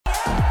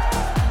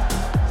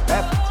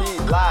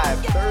Beat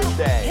Live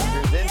Thursday.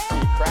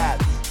 Brzezinski,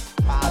 Kratz,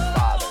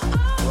 Podfather,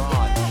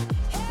 Braun.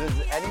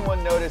 Does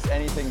anyone notice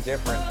anything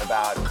different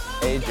about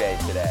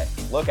AJ today?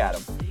 Look at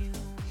him.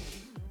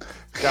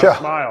 Got a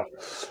smile.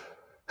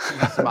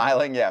 He's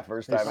smiling? Yeah,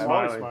 first time He's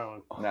ever.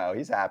 smiling. No,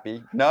 he's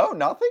happy. No,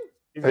 nothing?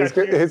 He's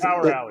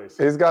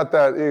got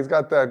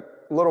that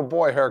little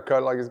boy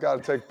haircut, like he's got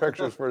to take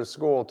pictures for the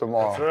school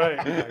tomorrow.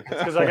 That's right. It's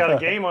because I got a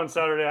game on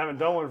Saturday. I haven't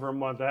done one for a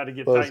month. I had to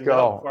get Let's tightened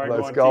up before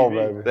I go on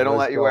TV. Baby. They don't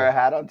let you wear a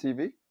hat on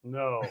TV?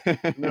 No.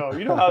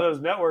 You know how those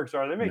networks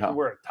are. They make you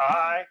wear a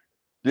tie.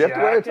 Do you have to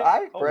wear a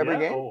tie for every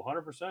game? Oh,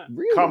 100%.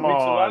 Really? Come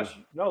on.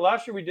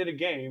 Last year we did a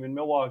game in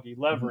Milwaukee,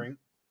 Levering,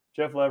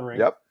 Jeff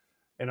Levering. Yep.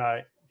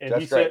 And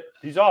he said,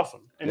 he's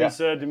awesome. And he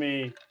said to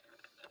me,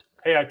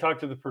 hey, I talked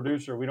to the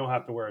producer. We don't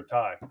have to wear a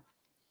tie.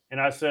 And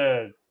I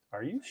said,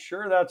 are you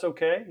sure that's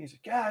okay? He said,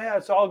 yeah,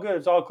 it's all good.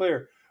 It's all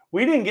clear.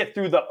 We didn't get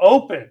through the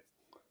open,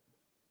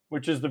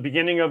 which is the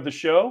beginning of the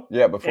show.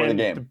 Yeah, before the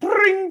game.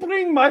 Bring,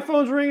 bring, my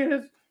phone's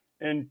ringing.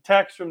 And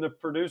text from the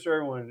producer,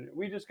 everyone,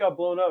 we just got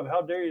blown up.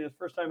 How dare you? It's the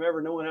first time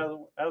ever no one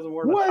hasn't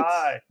worn a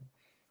tie.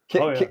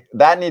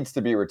 That needs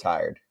to be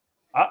retired.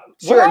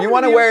 Sure, you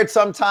want to wear it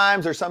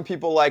sometimes, or some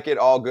people like it,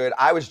 all good.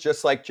 I was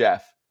just like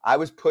Jeff. I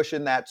was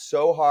pushing that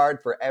so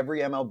hard for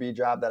every MLB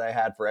job that I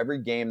had, for every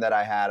game that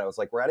I had. I was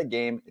like, we're at a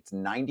game. It's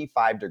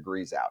 95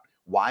 degrees out.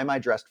 Why am I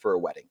dressed for a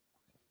wedding?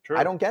 True.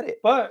 I don't get it.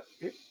 But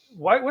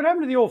what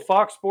happened to the old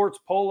Fox Sports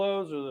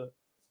polos or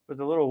with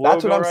the little logo?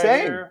 That's what I'm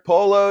saying. Here?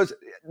 Polos,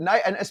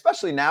 and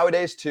especially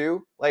nowadays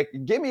too. Like,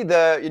 give me and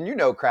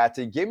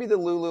Kratzy, give me the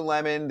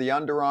Lululemon, the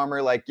Under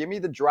Armour. Like, give me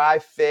the dry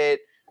fit,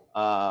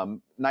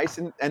 nice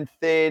and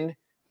thin,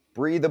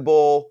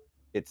 breathable.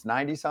 It's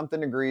 90-something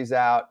degrees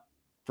out.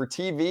 For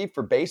TV,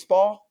 for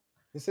baseball,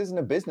 this isn't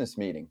a business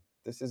meeting.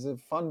 This is a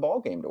fun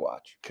ball game to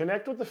watch.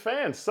 Connect with the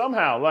fans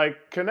somehow.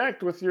 Like,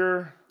 connect with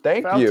your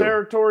foul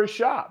territory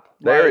shop.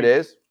 There it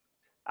is.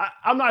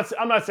 I'm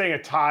not saying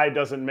a tie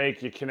doesn't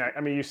make you connect.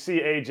 I mean, you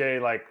see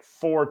AJ like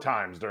 4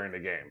 times during the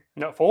game.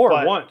 No,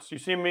 once. You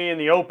see me in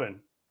the open,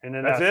 and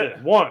then that's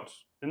it.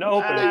 Once in the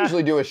open. They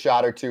usually do a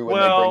shot or two when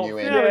they bring you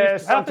in. Yeah,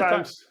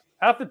 sometimes.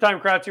 Half the time,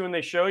 Kratzy, when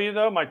they show you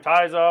though, my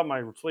tie's off,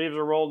 my sleeves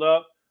are rolled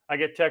up. I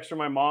get texts from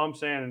my mom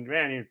saying,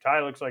 man, your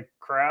tie looks like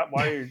crap.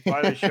 Why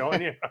are they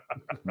showing you?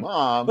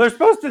 Mom. They're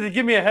supposed to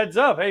give me a heads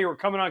up. Hey, we're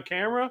coming on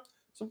camera.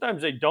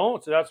 Sometimes they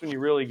don't, so that's when you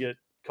really get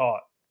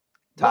caught.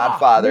 Todd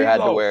Father had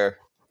to wear.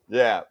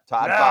 Yeah,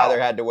 Father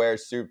had to wear a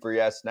suit for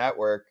Yes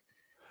Network.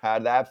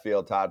 How'd that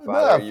feel, Todd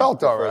Father? Yeah, it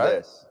felt all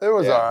right. It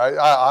was all right.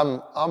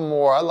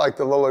 I like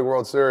the Little League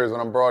World Series when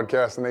I'm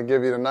broadcasting. They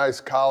give you the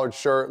nice collared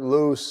shirt,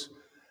 loose.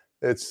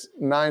 It's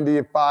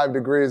 95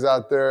 degrees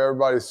out there.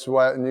 Everybody's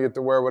sweating. You get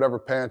to wear whatever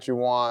pants you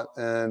want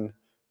and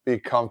be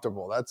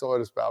comfortable. That's all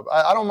it's about.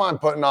 I don't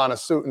mind putting on a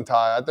suit and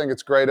tie. I think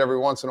it's great every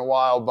once in a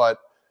while, but,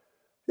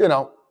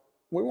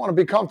 we want to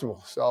be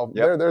comfortable. So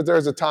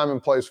there's a time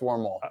and place for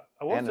them all.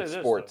 And it's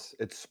sports.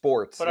 It's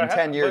sports. In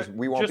 10 years,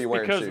 we won't be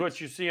wearing suits. Just because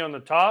what you see on the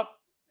top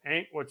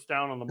ain't what's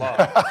down on the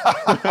bottom.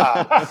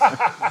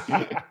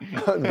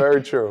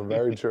 Very true.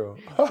 Very true.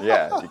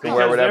 Yeah, you can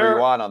wear whatever you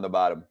want on the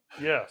bottom.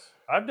 Yes.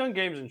 I've done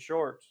games in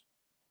shorts.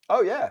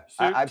 Oh, yeah.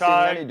 I've seen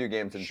many do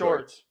games in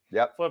shorts.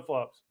 Yep.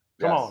 Flip-flops.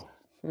 Come on.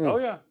 Oh,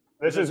 yeah.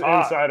 This is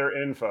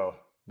insider info.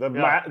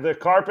 The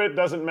carpet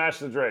doesn't match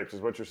the drapes is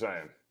what you're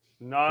saying.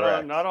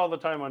 Not all the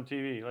time on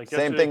TV. Like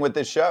Same thing with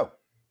this show.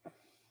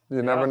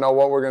 You never know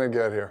what we're going to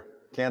get here.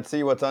 Can't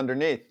see what's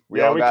underneath. We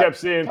kept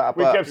seeing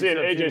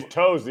AJ's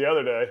toes the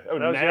other day. That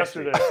was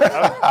yesterday.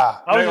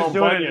 I was just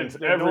doing bunions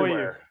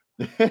everywhere.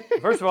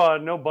 First of all,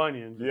 no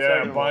bunions.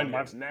 Yeah,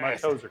 bunions. My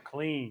toes are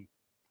clean.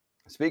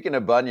 Speaking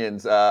of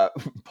bunions,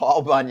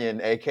 Paul Bunyan,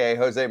 a.k.a.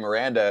 Jose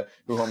Miranda,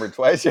 who homered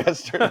twice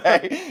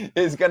yesterday,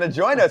 is going to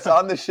join us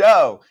on the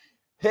show.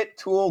 Hit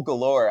tool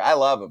galore. I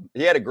love him.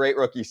 He had a great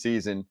rookie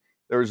season.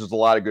 There was just a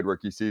lot of good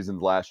rookie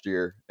seasons last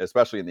year,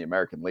 especially in the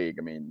American League.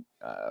 I mean,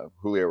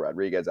 Julio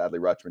Rodriguez, Adley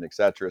Rutschman,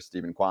 etc.,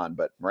 Stephen Kwan.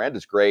 But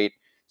Miranda's great,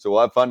 so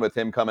we'll have fun with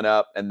him coming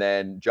up. And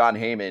then John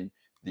Heyman,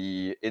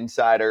 the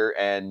insider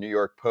and New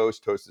York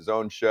Post, hosts his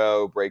own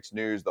show, breaks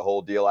news, the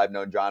whole deal. I've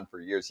known John for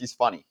years. He's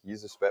funny.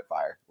 He's a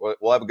spitfire.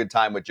 We'll have a good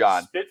time with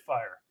John.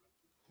 Spitfire.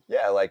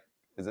 Yeah, like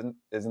isn't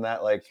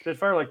that like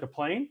Spitfire, like the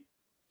plane?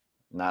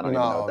 No, I don't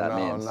even know what that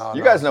means.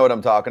 You guys know what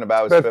I'm talking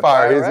about.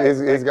 Spitfire.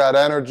 He's got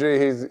energy.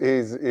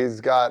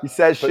 He's got. He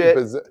says shit.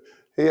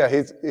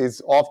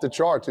 He's off the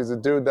charts. He's a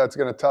dude that's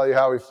going to tell you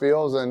how he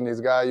feels, and he's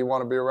a guy you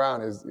want to be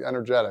around. He's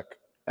energetic.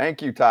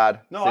 Thank you,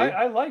 Todd. No,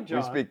 I like John.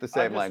 We speak the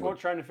same language. I'm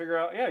trying to figure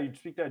out. Yeah, you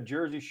speak that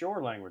Jersey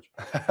Shore language.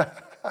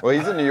 Well,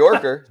 he's a New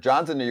Yorker.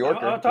 John's a New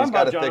Yorker. I'm talking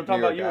about John. I'm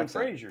talking about you and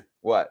Frazier.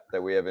 What?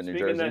 That we have in New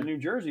Jersey? Speaking that New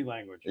Jersey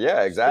language.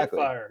 Yeah, exactly.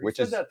 Spitfire. Which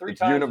is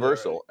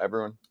universal.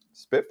 Everyone.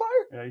 Spitfire?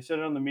 Yeah, you said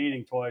it on the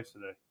meeting twice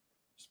today.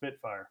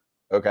 Spitfire.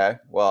 Okay.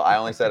 Well, I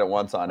only said it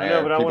once on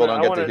air. People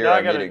don't get to hear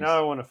our meetings. Now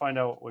I want to find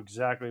out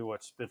exactly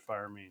what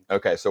Spitfire means.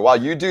 Okay, so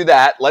while you do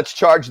that, let's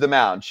charge the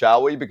mound,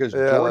 shall we? Because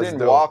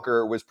Jordan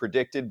Walker was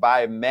predicted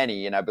by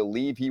many, and I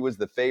believe he was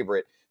the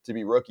favorite to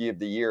be Rookie of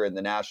the Year in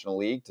the National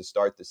League to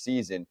start the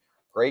season.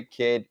 Great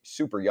kid,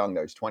 super young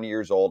though. He's 20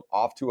 years old,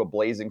 off to a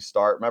blazing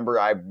start. Remember,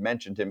 I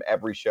mentioned him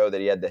every show that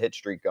he had the hit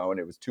streak going.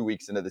 It was 2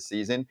 weeks into the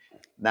season.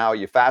 Now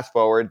you fast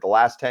forward the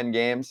last 10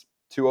 games,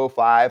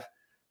 205,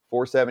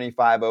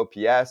 475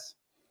 OPS,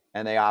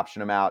 and they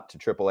option him out to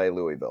AAA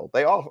Louisville.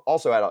 They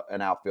also had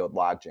an outfield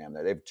logjam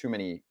there. They have too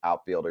many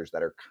outfielders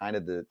that are kind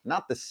of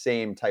not the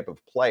same type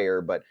of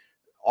player, but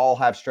all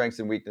have strengths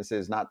and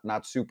weaknesses, not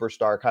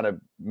superstar, kind of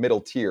middle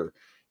tier.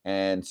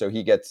 And so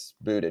he gets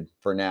booted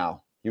for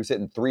now. He was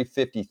hitting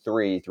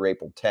 353 through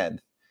April 10th,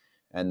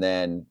 and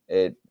then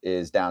it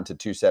is down to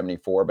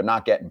 274, but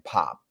not getting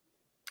pop.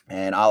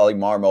 And Ollie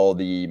Marmol,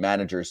 the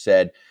manager,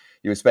 said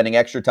he was spending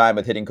extra time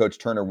with hitting coach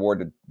Turner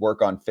Ward to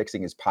work on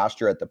fixing his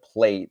posture at the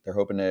plate. They're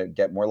hoping to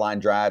get more line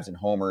drives and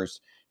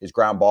homers. His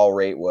ground ball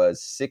rate was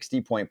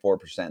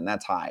 60.4%, and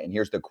that's high. And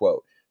here's the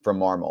quote from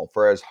Marmol: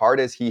 "For as hard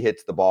as he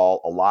hits the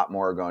ball, a lot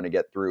more are going to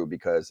get through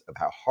because of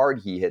how hard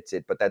he hits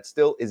it, but that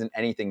still isn't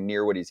anything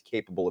near what he's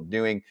capable of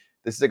doing.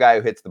 This is a guy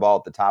who hits the ball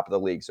at the top of the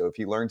league, so if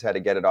he learns how to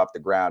get it off the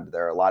ground,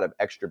 there are a lot of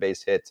extra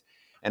base hits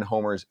and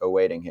homers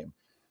awaiting him."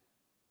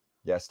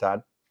 Yes,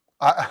 Todd?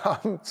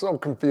 I'm so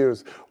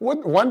confused.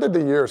 When did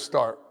the year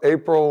start?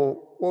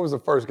 April, what was the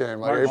first game?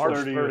 Like March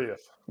 30th.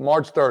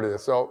 March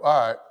 30th. So,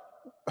 all right.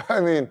 I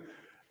mean,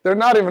 they're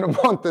not even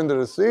a month into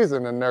the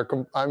season, and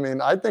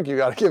I think you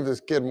got to give this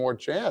kid more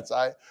chance.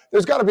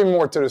 There's got to be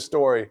more to the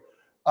story,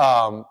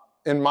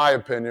 in my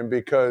opinion,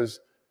 because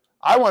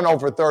I went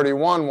over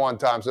 31 one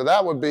time, so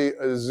that would be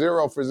a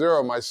 0 for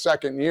 0 my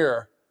second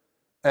year,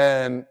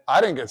 and I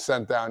didn't get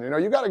sent down.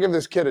 You got to give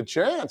this kid a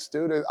chance,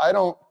 dude.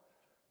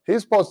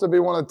 He's supposed to be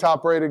one of the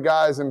top-rated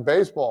guys in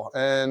baseball,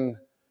 and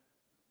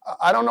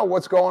I don't know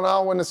what's going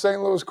on with the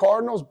St. Louis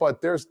Cardinals,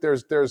 but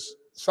there's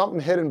something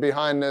hidden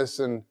behind this,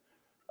 and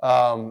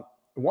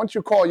once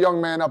you call a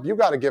young man up, you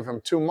got to give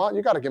him 2 months.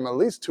 You got to give him at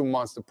least 2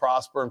 months to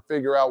prosper and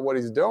figure out what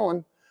he's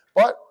doing,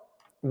 but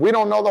we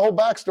don't know the whole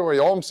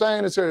backstory. All I'm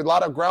saying is there's a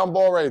lot of ground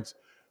ball rates,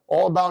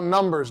 all about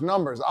numbers.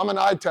 I'm an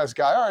eye test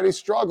guy. All right, he's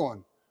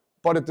struggling.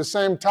 But at the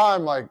same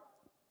time, like,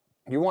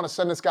 you want to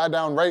send this guy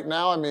down right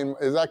now? I mean,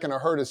 is that going to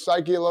hurt his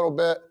psyche a little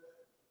bit?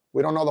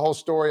 We don't know the whole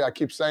story. I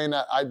keep saying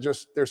that.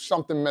 There's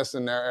something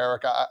missing there,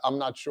 Eric. I'm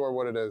not sure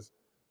what it is.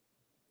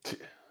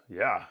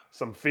 Yeah,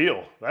 some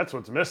feel. That's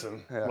what's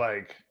missing. Yeah.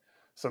 Like,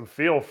 some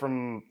feel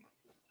from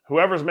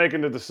whoever's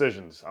making the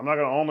decisions. I'm not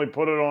going to only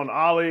put it on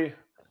Ollie.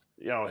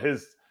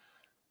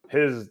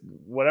 His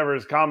whatever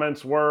his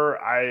comments were,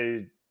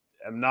 I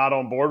am not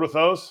on board with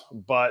those.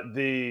 But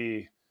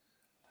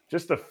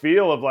just the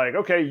feel of like,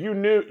 okay, you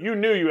knew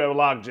you have a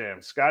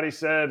logjam. Scotty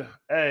said,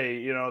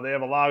 hey, they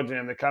have a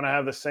logjam. They kind of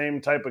have the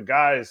same type of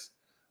guys.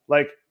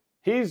 Like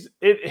if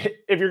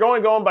you're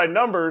going by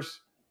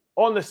numbers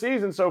on the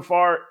season so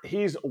far,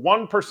 he's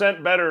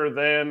 1% better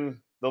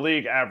than the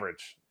league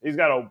average. He's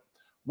got a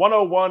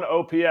 101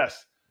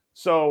 OPS.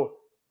 So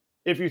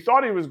if you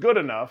thought he was good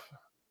enough,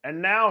 and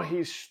now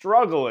he's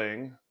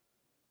struggling,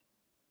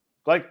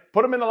 like,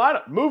 put him in the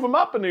lineup. Move him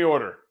up in the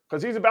order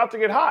because he's about to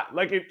get hot.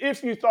 Like,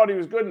 if you thought he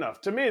was good enough.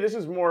 To me, this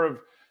is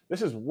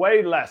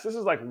way less. This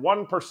is like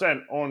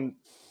 1%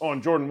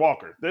 on Jordan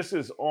Walker. This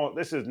is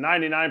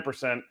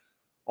 99%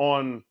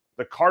 on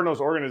the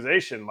Cardinals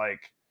organization.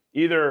 Like,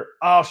 either,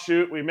 oh,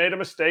 shoot, we made a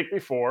mistake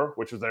before,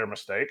 which was their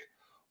mistake,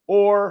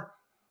 or,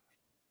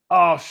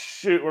 oh,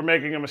 shoot, we're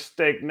making a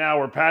mistake now.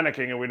 We're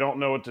panicking and we don't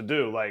know what to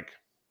do. Like,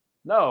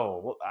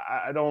 no,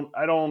 I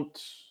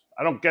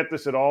don't get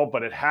this at all,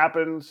 but it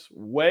happens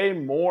way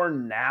more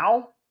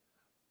now.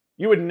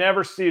 You would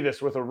never see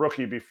this with a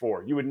rookie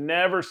before. You would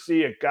never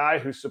see a guy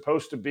who's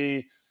supposed to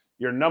be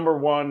your number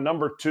 1,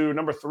 number 2,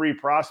 number 3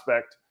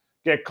 prospect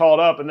get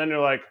called up, and then you're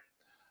like,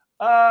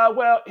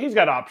 well, he's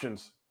got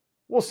options.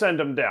 We'll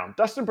send him down.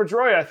 Dustin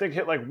Pedroia, I think,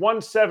 hit like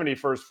 170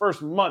 for his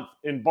first month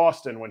in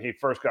Boston when he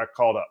first got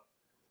called up.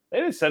 They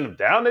didn't send him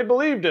down. They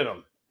believed in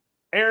him.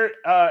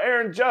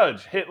 Aaron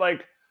Judge hit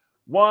like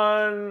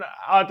I'll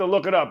have to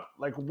look it up,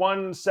 like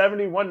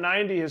 170,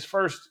 190 his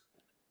first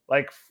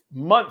like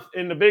month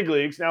in the big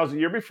leagues. Now it was the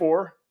year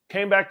before,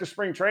 came back to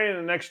spring training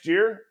the next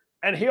year,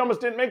 and he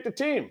almost didn't make the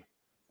team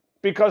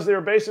because they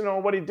were basing it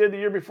on what he did the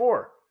year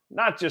before.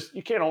 Not just,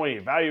 you can't only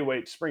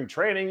evaluate spring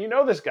training. You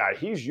know this guy.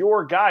 He's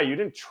your guy. You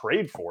didn't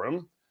trade for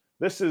him.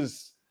 This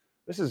is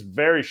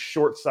very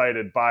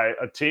short-sighted by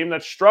a team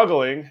that's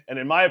struggling, and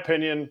in my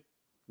opinion,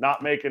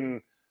 not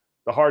making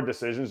the hard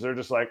decisions. They're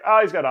just like,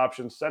 he's got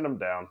options. Send him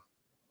down.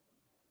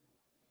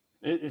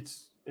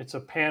 It's a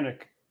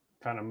panic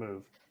kind of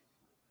move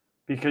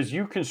because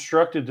you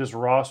constructed this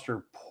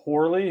roster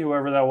poorly,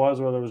 whoever that was,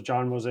 whether it was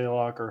John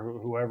Mozeliak or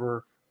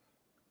whoever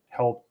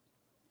helped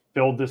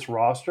build this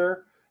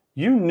roster.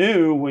 You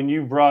knew when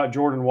you brought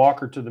Jordan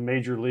Walker to the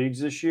major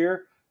leagues this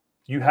year,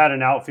 you had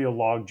an outfield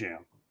logjam.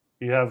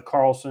 You have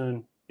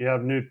Carlson, you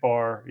have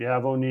Nootbaar, you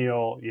have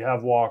O'Neill, you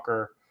have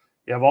Walker,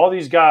 you have all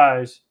these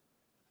guys.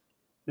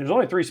 There's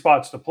only 3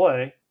 spots to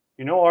play.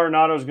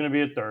 Arenado is going to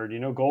be at third.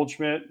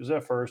 Goldschmidt is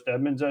at first,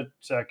 Edmonds at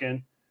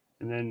second,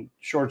 and then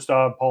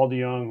shortstop, Paul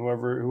DeYoung,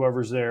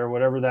 whoever's there,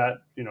 whatever that,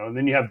 and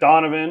then you have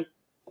Donovan,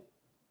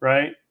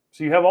 right?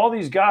 So you have all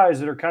these guys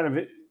that are kind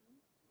of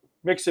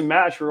mix and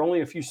match for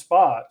only a few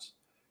spots.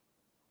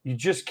 You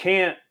just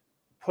can't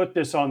put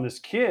this on this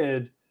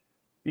kid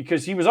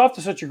because he was off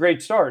to such a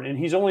great start. And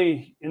he's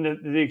only in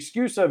the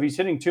excuse of he's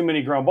hitting too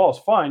many ground balls.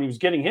 Fine. He was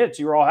getting hits.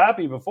 You were all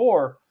happy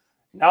before.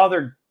 Now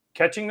they're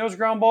catching those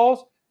ground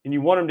balls and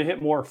you want him to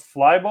hit more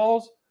fly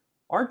balls.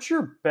 Aren't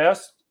your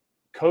best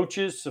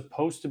coaches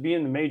supposed to be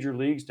in the major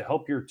leagues to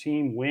help your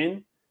team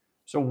win?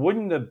 So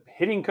wouldn't the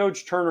hitting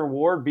coach, Turner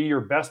Ward, be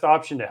your best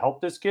option to help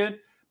this kid?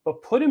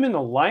 But put him in the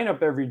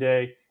lineup every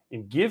day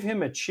and give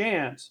him a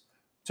chance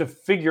to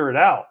figure it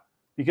out.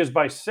 Because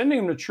by sending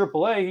him to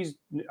AAA,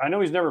 I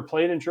know he's never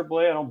played in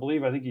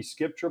AAA. I think he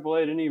skipped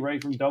AAA, didn't he,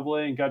 right from AA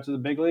and got to the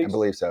big leagues? I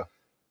believe so.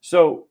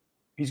 So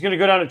he's going to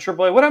go down to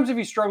AAA. What happens if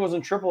he struggles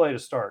in AAA to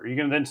start? Are you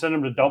going to then send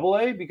him to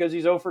AA because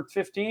he's 0 for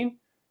 15?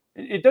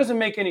 It doesn't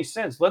make any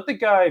sense. Let the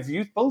guy, if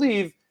you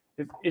believe,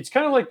 it's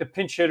kind of like the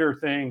pinch hitter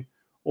thing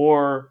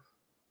or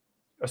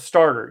a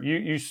starter.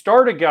 You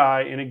start a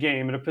guy in a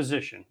game in a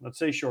position, let's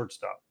say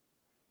shortstop.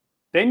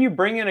 Then you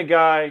bring in a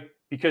guy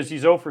because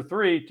he's 0 for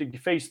 3 to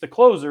face the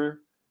closer.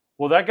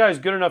 Well, that guy's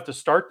good enough to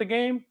start the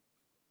game,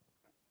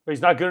 but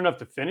he's not good enough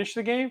to finish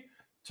the game.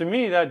 To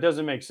me, that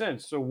doesn't make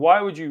sense. So why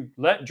would you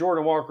let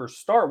Jordan Walker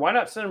start? Why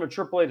not send him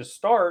to AAA to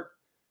start,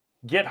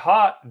 get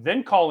hot,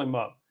 then call him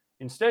up?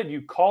 Instead,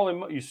 you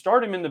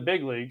start him in the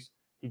big leagues.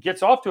 He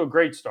gets off to a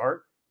great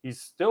start. He's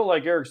still,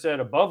 like Eric said,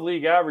 above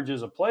league average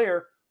as a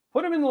player.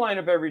 Put him in the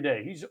lineup every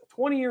day. He's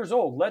 20 years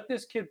old. Let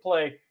this kid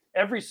play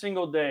every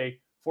single day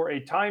for a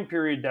time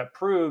period that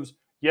proves,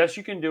 yes,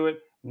 you can do it.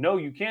 No,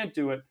 you can't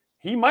do it.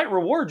 He might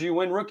reward you,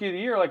 win Rookie of the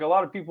Year like a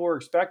lot of people were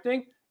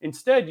expecting.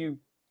 Instead, you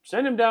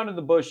send him down to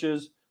the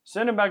bushes,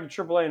 send him back to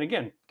AAA. And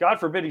again, God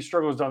forbid he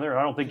struggles down there.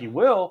 I don't think he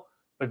will.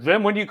 But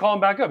then when do you call him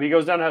back up? He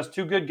goes down and has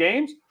 2 good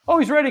games. Oh,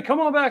 he's ready. Come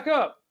on back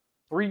up.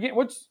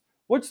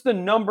 What's the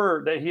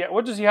number that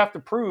what does he have to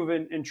prove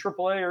in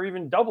AAA or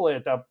even AA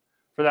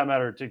for that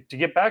matter to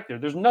get back there?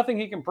 There's nothing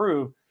he can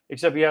prove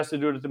except he has to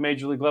do it at the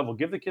major league level.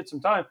 Give the kid some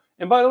time.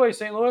 And by the way,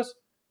 St. Louis,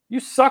 you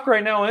suck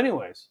right now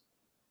anyways.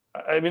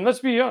 I mean, let's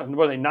be honest.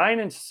 What are they,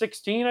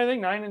 9-16, I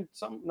think?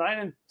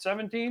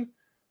 9-17?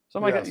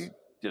 Something like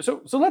that.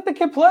 So let the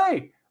kid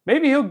play.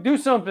 Maybe he'll do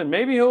something.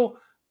 Maybe he'll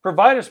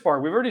provide a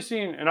spark. We've already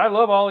seen, and I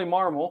love Ollie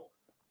Marmol.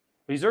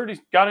 He's already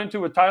got into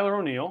it with Tyler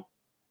O'Neill.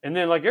 And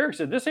then, like Eric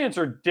said, this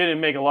answer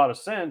didn't make a lot of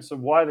sense of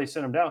why they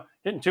sent him down.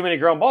 Hitting too many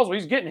ground balls. Well,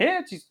 he's getting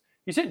hits.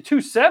 He's hitting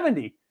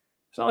 270.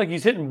 It's not like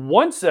he's hitting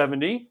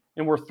 170,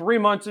 and we're 3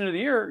 months into the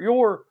year.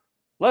 You're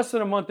less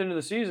than a month into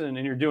the season,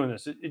 and you're doing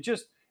this.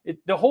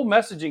 The whole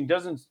messaging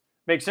doesn't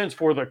make sense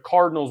for the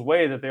Cardinals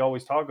way that they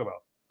always talk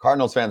about.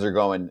 Cardinals fans are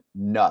going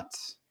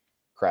nuts,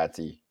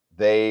 Kratzy.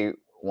 They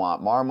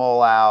want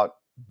Marmol out.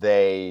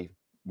 They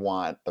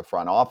want the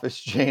front office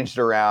changed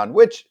around,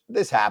 which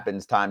this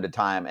happens time to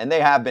time. And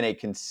they have been a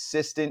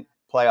consistent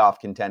playoff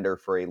contender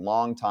for a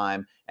long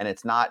time. And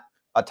it's not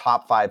a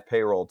top 5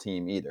 payroll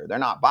team either. They're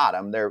not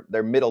bottom.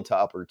 They're middle to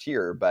upper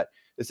tier, but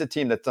it's a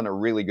team that's done a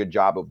really good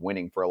job of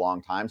winning for a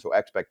long time. So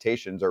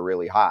expectations are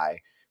really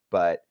high,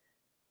 but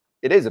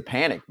it is a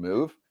panic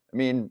move. I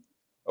mean,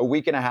 a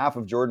week and a half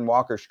of Jordan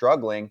Walker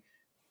struggling,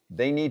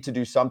 they need to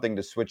do something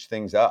to switch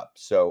things up.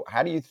 So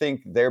how do you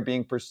think they're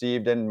being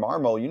perceived? And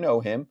Marmol, you know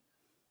him.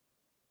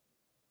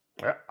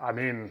 I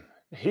mean,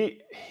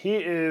 he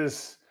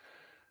is,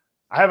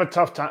 I have a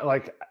tough time.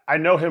 Like, I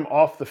know him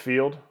off the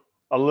field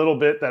a little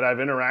bit that I've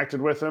interacted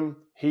with him.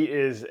 He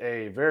is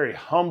a very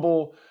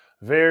humble,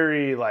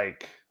 very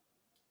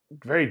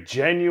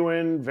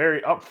genuine,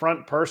 very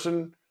upfront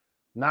person,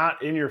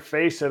 not in your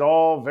face at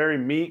all, very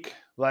meek,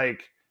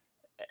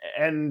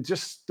 and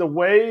just the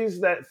ways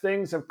that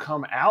things have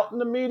come out in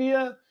the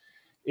media,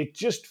 it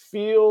just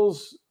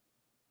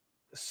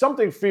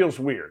something feels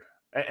weird.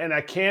 And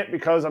I can't,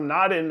 because I'm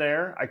not in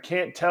there, I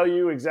can't tell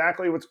you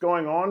exactly what's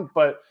going on,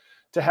 but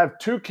to have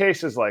 2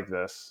 cases like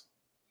this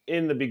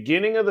in the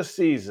beginning of the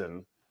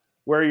season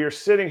where you're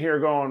sitting here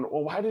going,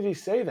 well, why did he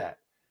say that?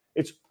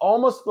 It's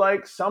almost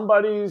like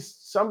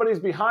somebody's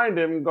behind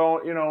him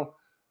going,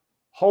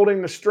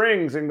 holding the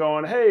strings and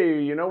going,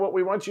 hey, what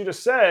we want you to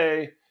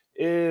say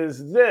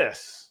is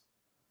this.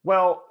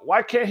 Well,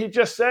 why can't he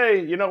just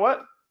say, you know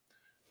what?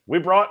 We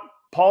brought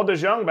Paul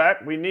DeJong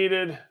back. We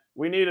needed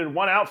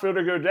one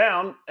outfielder go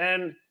down,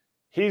 and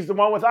he's the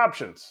one with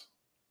options.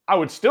 I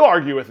would still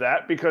argue with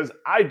that because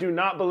I do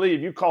not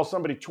believe you call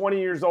somebody 20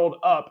 years old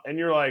up and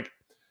you're like,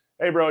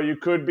 hey, bro, you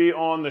could be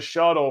on the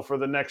shuttle for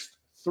the next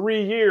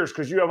 3 years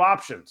because you have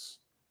options.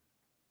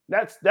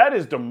 That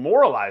is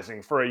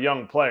demoralizing for a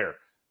young player.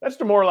 That's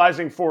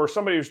demoralizing for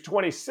somebody who's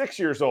 26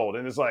 years old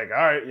and is like,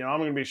 all right, I'm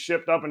going to be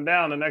shipped up and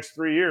down the next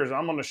 3 years.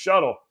 I'm on the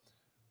shuttle.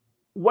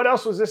 What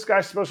else was this guy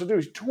supposed to do?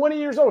 He's 20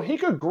 years old. He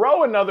could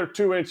grow another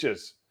 2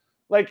 inches.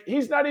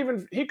 He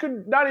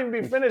could not even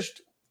be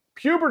finished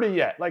puberty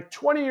yet.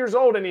 20 years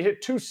old and he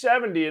hit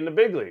 270 in the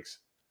big leagues.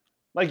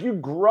 You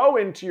grow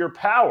into your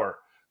power.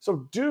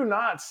 So do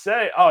not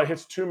say, oh, it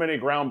hits too many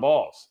ground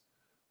balls.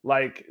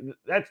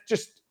 That's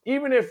just,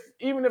 even if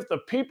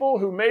the people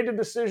who made the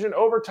decision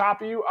over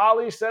top of you,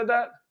 Ali, said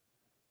that,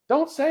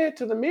 don't say it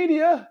to the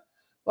media.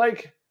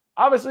 Like,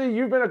 obviously,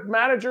 you've been a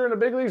manager in the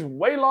big leagues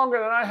way longer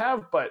than I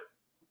have, but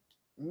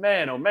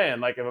man, oh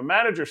man, like if a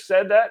manager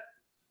said that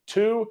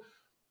to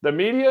the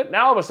media,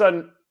 now all of a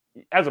sudden,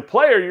 as a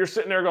player, you're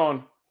sitting there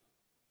going,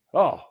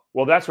 oh,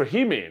 well, that's what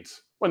he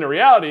means. When the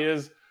reality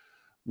is,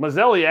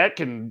 Mozeliak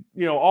and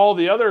all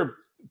the other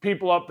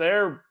people up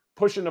there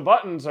pushing the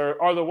buttons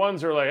are the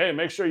ones who are like, hey,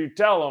 make sure you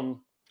tell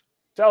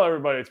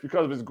everybody it's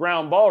because of his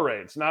ground ball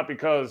rates, not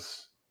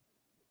because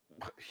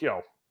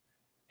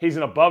he's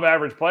an above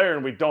average player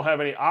and we don't have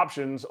any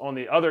options on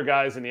the other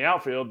guys in the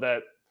outfield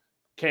that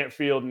can't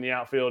field in the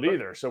outfield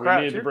either. So we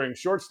needed to bring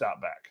shortstop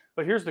back.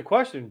 But here's the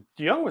question.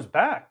 DeYoung was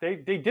back. They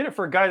did it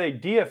for a guy they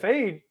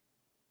DFA'd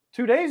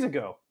 2 days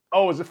ago.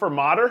 Oh, was it for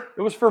Motter?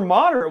 It was for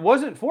Motter. It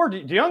wasn't for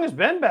DeYoung has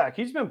been back.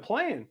 He's been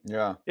playing.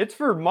 Yeah. It's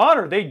for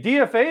Motter. They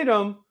DFA'd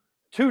him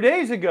 2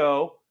 days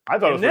ago. I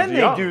thought it was for DeYoung. And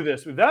then they do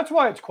this. That's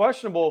why it's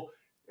questionable.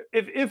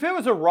 If it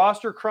was a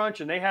roster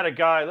crunch and they had a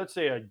guy, let's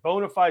say a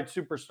bona fide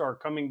superstar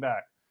coming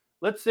back.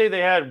 Let's say they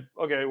had,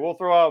 okay, we'll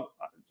throw out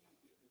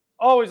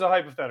always a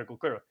hypothetical,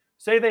 clearly.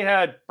 Say they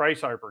had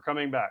Bryce Harper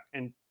coming back,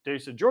 and they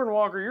said, Jordan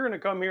Walker, you're going to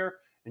come here,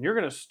 and you're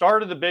going to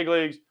start at the big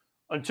leagues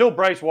until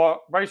Bryce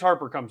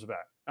Harper comes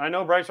back. I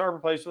know Bryce Harper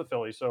plays for the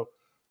Phillies,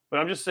 but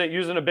I'm just saying,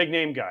 using a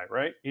big-name guy,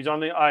 right? He's on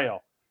the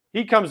IL.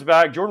 He comes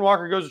back. Jordan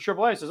Walker goes to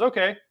AAA and says,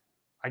 okay,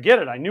 I get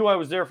it. I knew I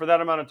was there for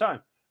that amount of time.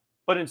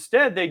 But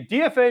instead, they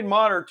DFA'd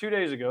Motter 2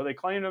 days ago. They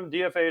claimed him,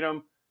 DFA'd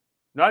him,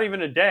 not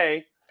even a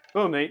day.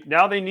 Boom,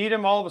 now they need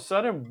him all of a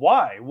sudden.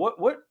 Why?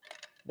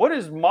 What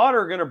is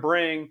Motter going to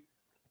bring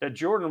that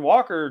Jordan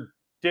Walker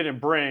didn't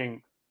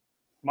bring?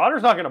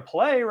 Motter's not going to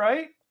play,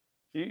 right?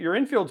 Your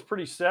infield's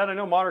pretty set. I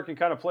know Motter can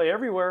kind of play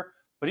everywhere,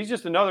 but he's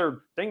just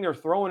another thing they're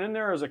throwing in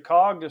there as a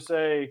cog to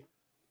say,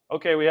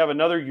 okay, we have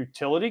another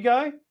utility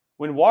guy,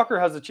 when Walker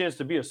has a chance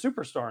to be a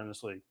superstar in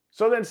this league.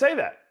 So then say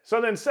that.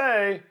 So then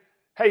say,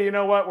 hey, you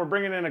know what? We're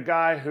bringing in a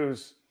guy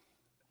who's,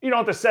 you don't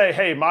have to say,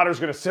 hey, Motter's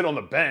going to sit on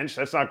the bench.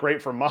 That's not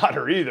great for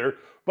Motter either.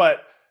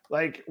 But,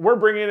 like, we're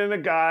bringing in a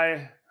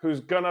guy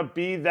who's going to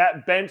be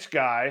that bench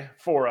guy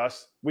for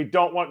us. We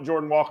don't want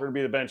Jordan Walker to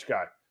be the bench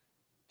guy.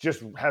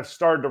 Just have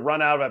started to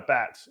run out of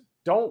at-bats.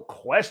 Don't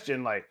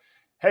question, like,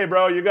 hey,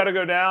 bro, you got to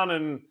go down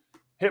and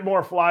hit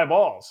more fly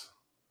balls.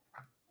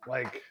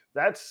 Like,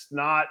 that's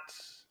not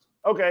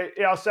 – okay,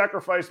 yeah, I'll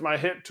sacrifice my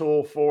hit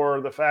tool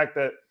for the fact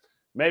that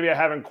maybe I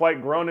haven't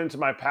quite grown into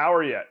my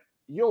power yet.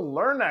 You'll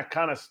learn that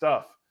kind of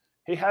stuff.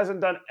 He hasn't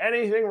done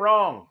anything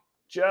wrong.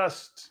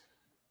 Just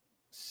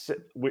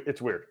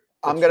it's weird.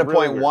 I'm going to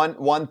point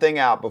one thing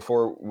out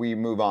before we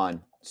move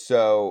on.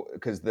 So,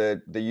 because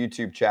the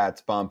YouTube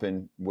chat's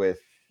bumping with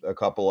a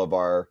couple of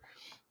our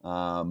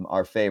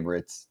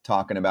favorites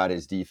talking about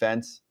his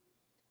defense.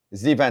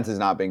 His defense has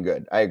not been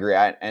good. I agree.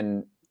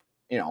 I'm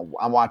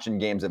watching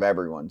games of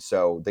everyone.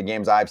 So the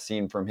games I've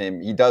seen from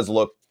him, he does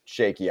look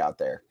shaky out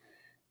there.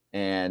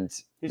 And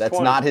that's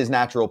 20. not his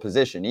natural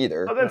position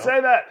either. Oh, then say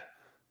that.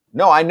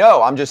 No, I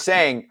know. I'm just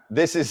saying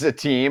this is a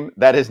team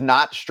that is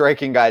not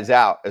striking guys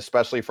out,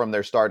 especially from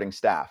their starting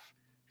staff.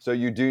 So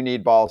you do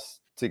need balls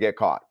to get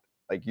caught.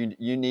 Like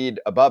you need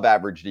above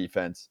average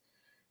defense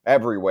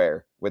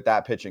everywhere with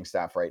that pitching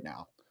staff right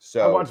now.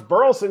 So I watched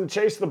Burleson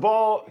chase the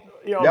ball,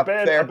 a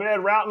bad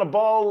route in the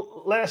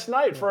ball last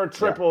night for a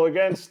triple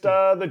against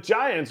the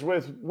Giants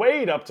with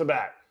Wade up to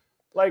bat.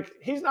 Like,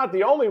 he's not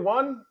the only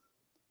one.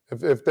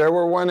 If they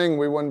were winning,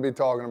 we wouldn't be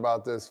talking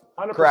about this.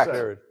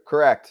 100%.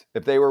 Correct.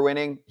 If they were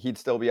winning, he'd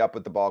still be up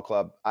with the ball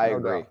club. I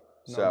agree.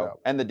 No doubt.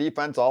 And the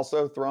defense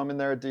also throw him in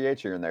there at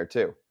DH here and there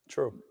too.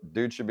 True.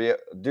 Dude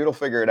will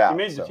figure it out. He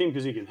made the team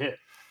because he can hit.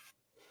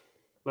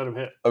 Let him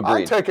hit.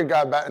 Agreed. I'd take a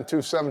guy batting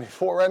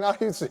 274 right now.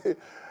 You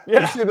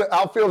see the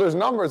outfielders'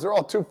 numbers. They're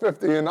all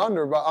 250 and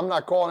under, but I'm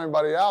not calling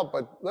anybody out.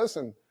 But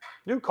listen.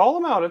 Dude, call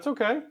them out. It's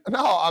okay.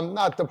 No, I'm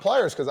not the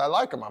players because I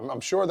like them.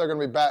 I'm sure they're going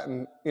to be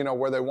batting,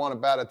 where they want to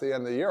bat at the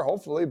end of the year,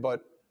 hopefully.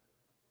 But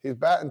he's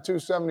batting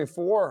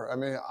 274. I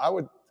mean,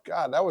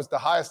 that was the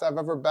highest I've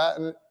ever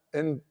batted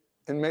in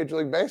Major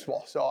League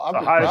Baseball. So I'm the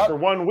highest for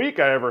 1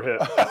 week I ever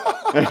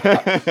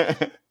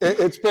hit.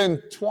 It's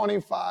been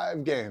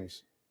 25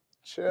 games.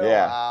 Chill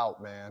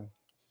out, man.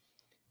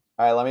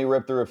 All right, let me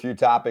rip through a few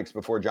topics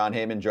before John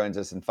Heyman joins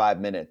us in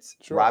 5 minutes.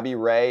 Sure. Robbie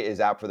Ray is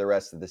out for the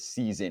rest of the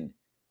season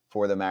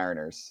for the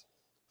Mariners.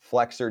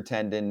 Flexor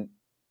tendon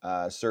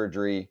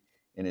surgery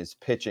in his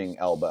pitching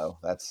elbow.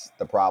 That's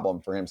the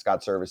problem for him.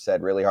 Scott Service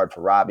said really hard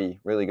for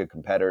Robbie, really good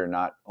competitor,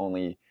 not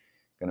only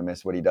going to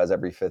miss what he does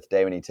every fifth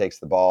day when he takes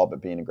the ball,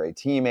 but being a great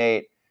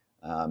teammate.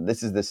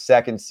 This is the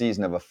second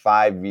season of a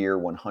 5-year,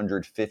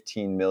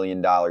 $115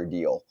 million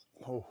deal.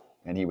 Oh.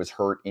 And he was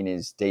hurt in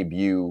his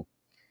debut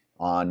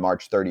on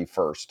March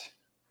 31st.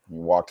 He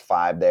walked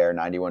 5 there,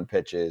 91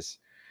 pitches.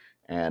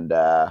 And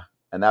that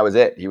was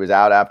it. He was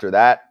out after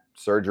that.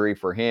 Surgery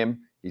for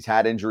him. He's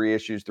had injury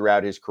issues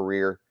throughout his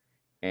career.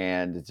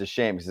 And it's a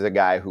shame because he's a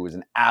guy who was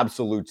an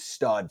absolute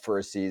stud for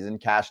a season,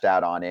 cashed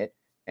out on it.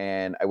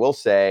 And I will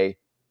say,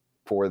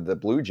 for the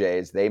Blue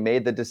Jays, they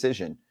made the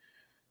decision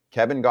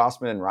Kevin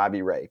Gausman and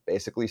Robbie Ray,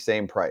 basically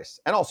same price.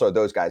 And also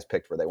those guys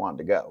picked where they wanted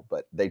to go,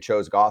 but they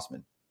chose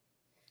Gausman.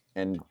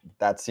 And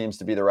that seems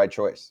to be the right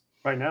choice.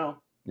 Right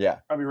now. Yeah.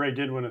 Robbie Ray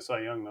did win a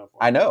Cy Young, though.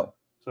 I know.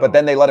 So, but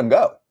then they let him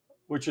go.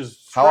 Which is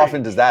strange. How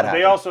often does that happen?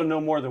 They also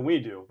know more than we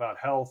do about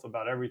health,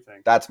 about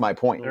everything. That's my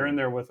point. They're in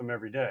there with him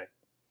every day.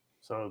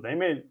 So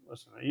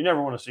listen, you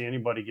never want to see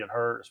anybody get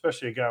hurt,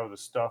 especially a guy with the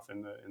stuff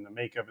in the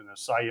makeup and the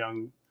Cy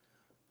Young,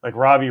 like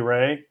Robbie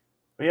Ray.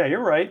 But yeah,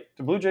 you're right.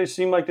 The Blue Jays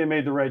seemed like they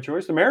made the right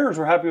choice. The Mariners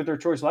were happy with their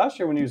choice last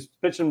year when he was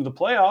pitching the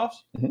playoffs.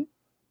 Mm-hmm.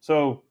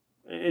 So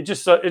it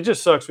just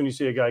sucks when you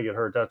see a guy get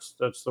hurt.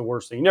 That's the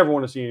worst thing. You never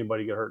want to see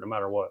anybody get hurt, no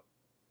matter what.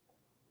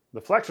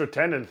 The flexor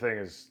tendon thing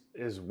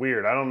is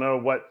weird. I don't know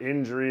what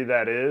injury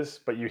that is,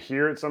 but you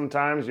hear it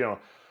sometimes.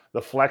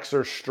 The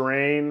flexor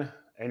strain,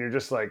 and you're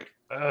just like,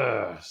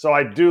 ugh. So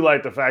I do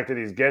like the fact that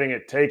he's getting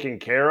it taken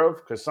care of,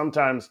 because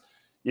sometimes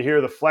you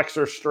hear the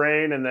flexor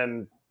strain and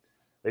then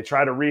they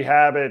try to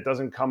rehab it. It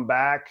doesn't come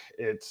back.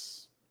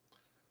 That's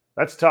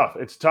tough.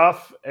 It's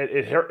tough.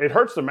 It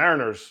hurts the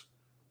Mariners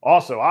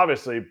also,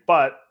 obviously.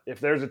 But if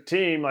there's a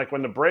team, like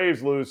when the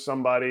Braves lose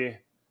somebody,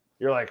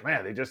 you're like,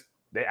 man,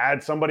 they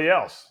add somebody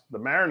else. The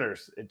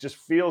Mariners, it just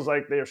feels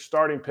like their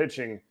starting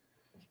pitching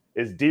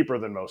is deeper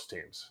than most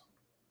teams.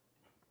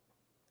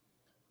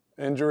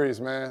 Injuries,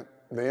 man.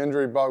 The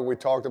injury bug, we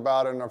talked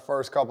about it in our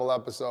first couple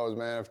episodes,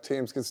 man. If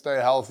teams can stay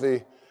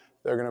healthy,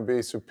 they're going to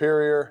be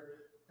superior.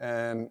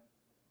 And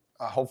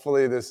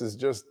hopefully this is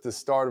just the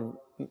start of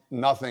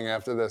nothing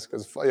after this.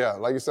 Because, yeah,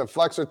 like you said,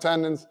 flexor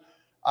tendons,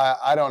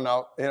 I don't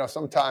know.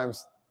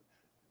 Sometimes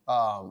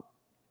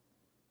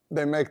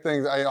they make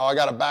things, I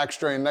got a back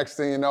strain. Next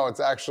thing you know, it's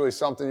actually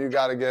something you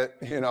got to get,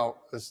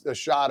 a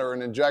shot or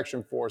an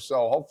injection for.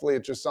 So hopefully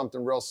it's just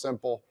something real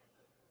simple.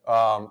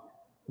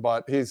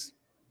 But it's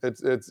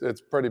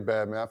pretty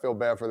bad, man. I feel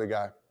bad for the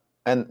guy.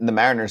 And the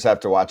Mariners have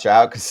to watch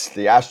out because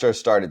the Astros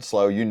started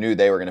slow. You knew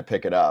they were going to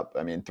pick it up.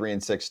 I mean,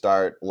 3-6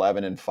 start,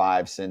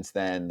 11-5 since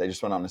then. They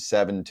just went on a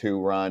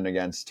 7-2 run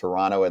against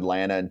Toronto,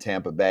 Atlanta, and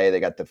Tampa Bay. They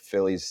got the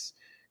Phillies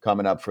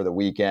coming up for the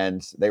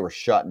weekend. They were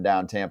shutting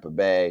down Tampa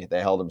Bay.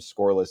 They held them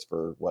scoreless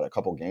for, a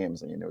couple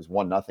games. I mean, it was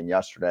 1-0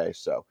 yesterday.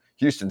 So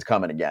Houston's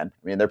coming again.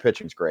 I mean, their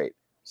pitching's great.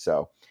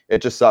 So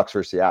it just sucks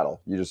for Seattle.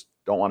 You just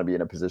don't want to be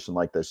in a position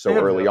like this so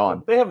early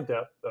on. They have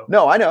depth, though.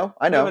 No, I know.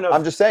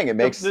 I'm just saying it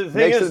makes the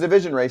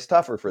division race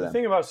tougher for them. The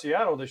thing about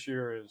Seattle this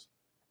year is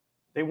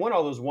they won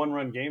all those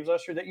one-run games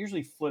last year. That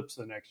usually flips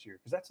the next year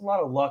because that's a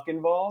lot of luck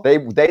involved.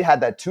 They had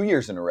that 2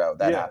 years in a row.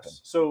 That happened.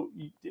 So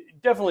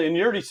definitely, and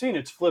you already seen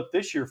it's flipped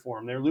this year for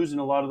them. They're losing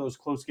a lot of those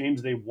close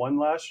games they won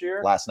last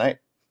year. Last night.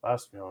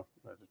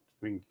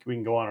 We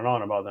can go on and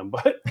on about them,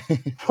 but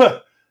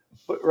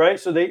right,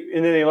 so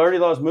they already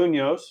lost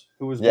Munoz,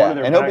 who was one of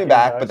their and he'll be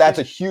back, guys. But that's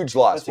a huge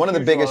loss. One of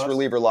the biggest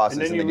reliever losses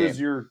in the game. And then you lose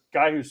your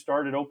guy who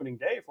started opening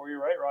day for you,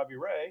 right, Robbie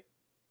Ray.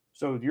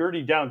 So you're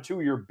already down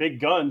two of your big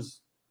guns,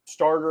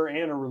 starter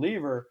and a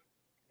reliever,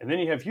 and then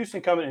you have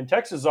Houston coming, and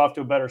Texas is off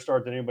to a better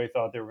start than anybody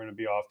thought they were going to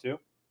be off to.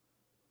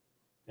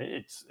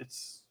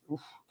 It's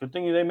good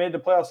thing they made the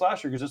playoffs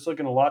last year because it's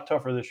looking a lot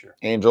tougher this year.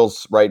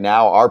 Angels right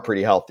now are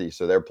pretty healthy,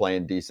 so they're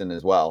playing decent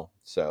as well.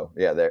 So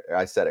yeah,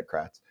 I said it,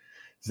 Kratz.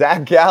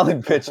 Zach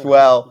Gallen pitched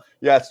well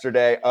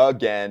yesterday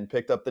again,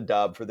 picked up the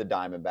dub for the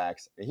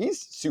Diamondbacks. He's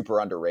super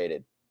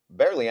underrated.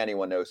 Barely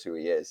anyone knows who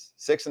he is.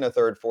 6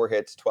 1/3, 4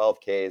 hits, 12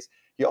 Ks.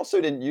 He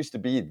also didn't used to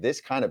be this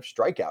kind of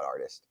strikeout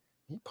artist.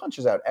 He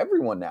punches out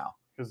everyone now.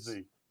 Because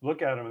they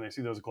look at him and they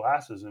see those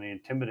glasses and he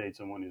intimidates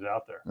them when he's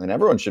out there. And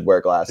everyone should wear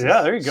glasses.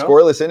 Yeah, there you go.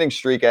 Scoreless inning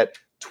streak at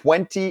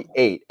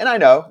 28. And I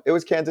know it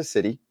was Kansas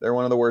City. They're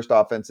one of the worst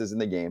offenses in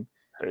the game.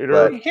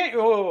 You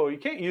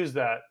can't use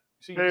that.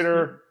 See,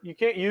 you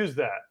can't use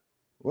that.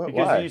 Because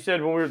why? You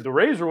said when the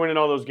Rays were winning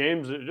all those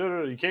games,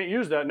 you can't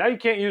use that. Now you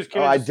can't use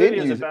Kansas City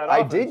as a bad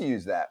offense. I did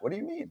use that. What do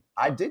you mean?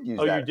 I did use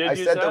that. You did I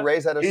use said that? the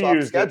Rays had a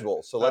soft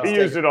schedule. So let's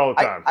used it all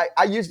the time.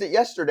 I used it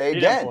yesterday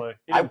again.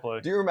 He didn't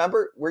play. Do you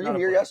remember? Were you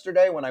here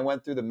yesterday when I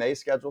went through the May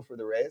schedule for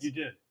the Rays? You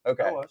did.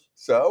 Okay. I was.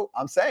 So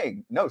I'm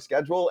saying, no,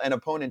 schedule and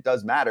opponent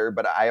does matter.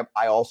 But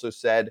I also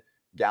said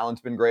Gallen's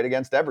been great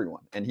against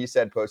everyone. And he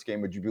said postgame,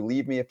 would you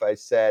believe me if I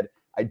said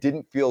I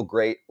didn't feel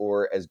great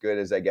or as good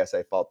as I guess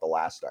I felt the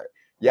last start?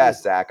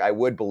 Yes, Zach, I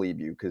would believe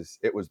you because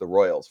it was the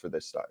Royals for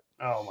this start.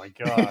 Oh my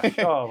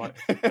gosh!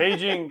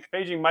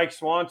 Paging Mike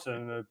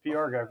Swanson, the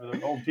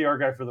old PR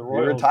guy for the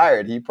Royals. He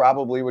retired. He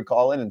probably would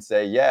call in and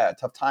say, "Yeah,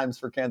 tough times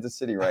for Kansas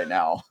City right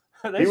now."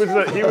 he was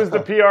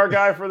the PR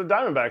guy for the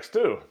Diamondbacks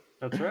too.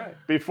 That's right.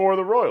 Before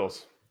the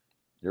Royals.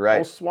 You're right.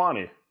 Old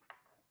Swanee.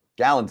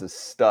 Gallen's a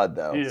stud,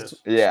 though. He is.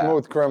 Yeah.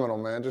 Smooth criminal,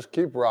 man. Just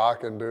keep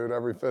rocking, dude.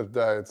 Every fifth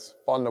day, it's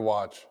fun to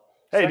watch.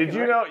 Hey, did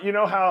you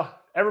know how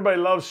everybody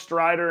loves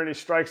Strider and he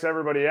strikes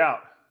everybody out?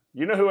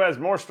 You know who has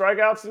more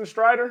strikeouts than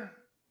Strider?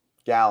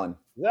 Gallen.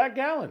 Zach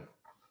Gallen.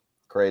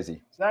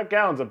 Crazy. Zach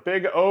Gallen's a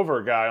big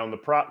over guy on the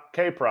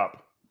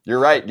K-prop. You're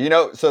right.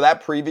 So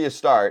that previous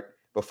start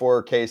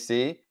before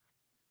KC,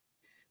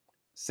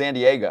 San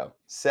Diego,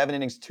 7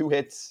 innings, 2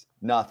 hits,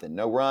 Nothing.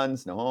 No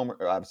runs, no homer,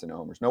 or obviously no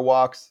homers, no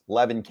walks,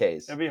 11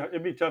 Ks.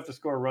 It'd be tough to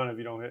score a run if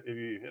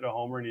you hit a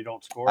homer and you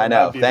don't score. I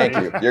know. Thank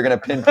you. You're going to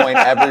pinpoint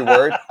every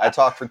word. I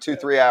talk for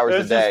 2-3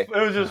 hours a day. It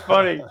was just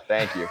funny.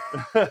 Thank you.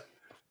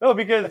 No,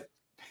 because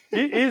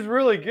he's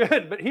really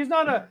good, but he's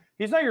not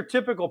your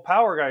typical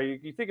power guy.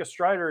 You think of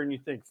Strider and you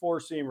think four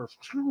seamer,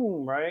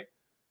 right?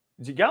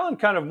 Gallen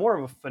kind of more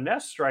of a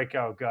finesse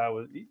strikeout guy.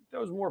 He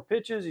throws more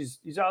pitches.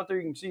 He's out there.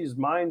 You can see his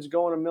mind's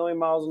going a million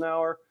miles an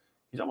hour.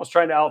 He's almost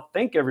trying to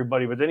outthink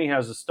everybody, but then he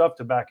has the stuff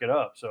to back it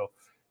up. So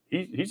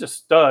he's a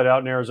stud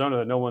out in Arizona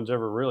that no one's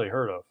ever really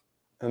heard of.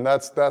 And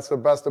that's the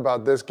best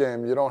about this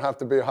game. You don't have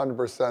to be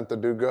 100% to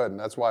do good, and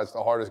that's why it's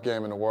the hardest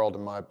game in the world,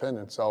 in my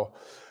opinion. So,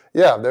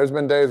 yeah, there's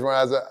been days where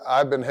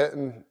I've been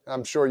hitting,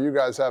 I'm sure you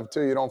guys have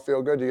too, you don't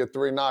feel good. You get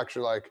 3 knocks,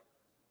 you're like,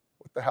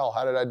 what the hell,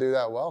 how did I do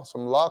that? Well,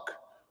 some luck,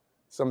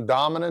 some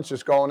dominance,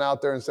 just going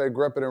out there and say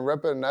grip it and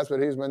rip it, and that's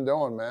what he's been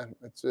doing, man.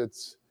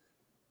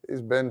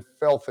 He's been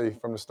filthy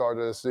from the start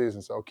of the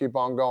season, so keep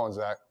on going,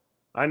 Zach.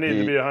 I need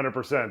to be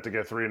 100% to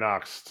get 3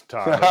 knocks,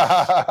 Tom.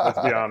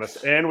 Let's be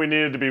honest. And we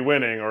needed to be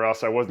winning, or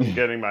else I wasn't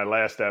getting my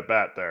last at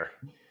bat there.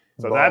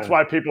 So that's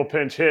why people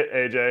pinch hit,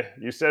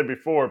 AJ. You said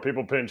before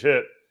people pinch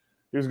hit.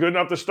 He was good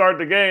enough to start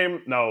the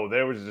game. No,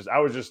 I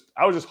was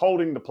just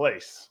holding the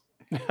place.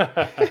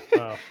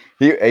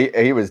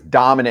 He was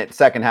dominant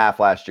second half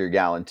last year,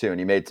 Gallen, too, and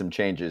he made some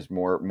changes,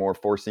 more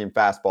four-seam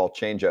fastball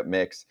changeup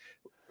mix.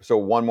 So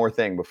one more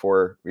thing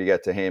before we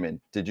get to Heyman.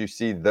 Did you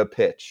see the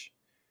pitch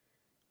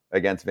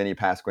against Vinny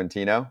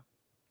Pasquantino?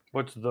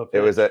 What's the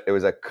pitch? It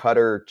was a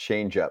cutter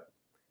changeup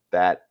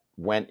that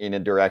went in a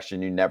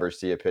direction you never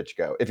see a pitch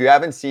go. If you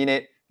haven't seen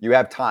it, you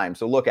have time.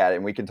 So look at it,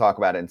 and we can talk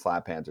about it in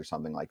Slap Hands or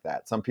something like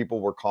that. Some people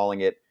were calling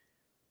it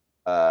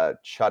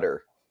chutter,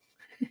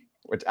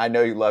 which I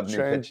know you love new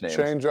pitch names.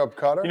 Change-up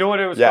cutter? You know what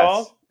it was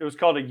called? It was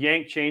called a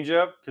yank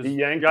changeup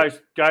because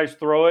guys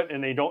throw it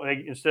and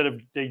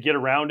they get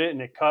around it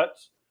and it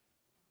cuts.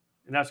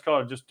 And that's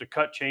called just a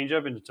cut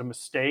changeup, and it's a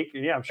mistake.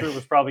 And yeah, I'm sure it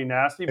was probably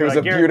nasty. But it was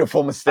a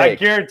beautiful mistake. I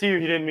guarantee you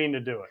he didn't mean to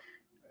do it.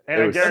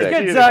 And I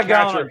guarantee get Zach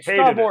Gallen on.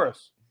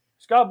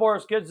 Scott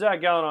Boras, get Zach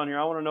Gallen on here.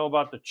 I want to know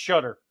about the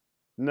chutter.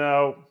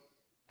 No.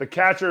 The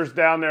catcher's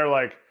down there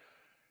like,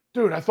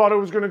 dude, I thought it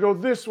was going to go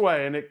this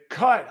way, and it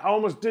cut. I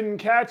almost didn't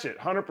catch it.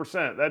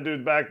 100%. That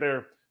dude's back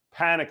there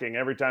panicking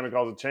every time he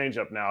calls a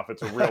changeup now if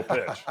it's a real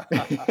pitch.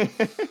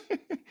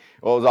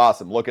 Well, it was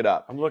awesome. Look it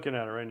up. I'm looking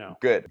at it right now.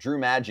 Good. Drew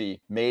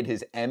Maggi made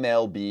his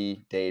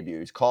MLB debut.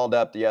 He's called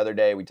up the other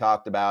day. We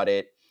talked about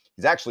it.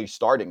 He's actually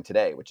starting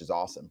today, which is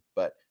awesome.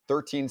 But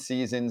 13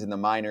 seasons in the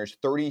minors,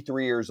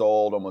 33 years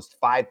old, almost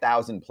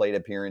 5,000 plate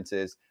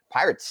appearances.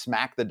 Pirates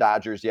smacked the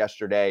Dodgers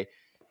yesterday,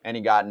 and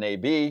he got an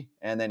AB,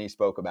 and then he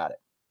spoke about it.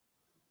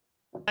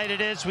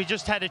 It is. We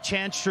just had a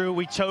chance, Drew.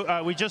 We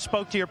just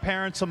spoke to your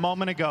parents a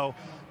moment ago,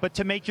 but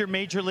to make your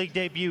major league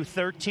debut,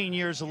 13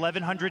 years,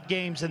 1,100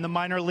 games in the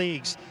minor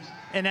leagues,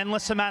 an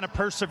endless amount of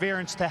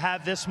perseverance to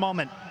have this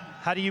moment.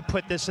 How do you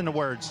put this into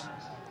words?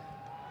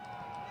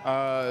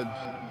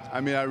 I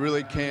mean, I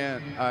really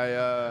can't.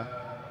 I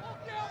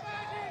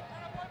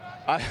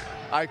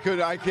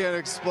can't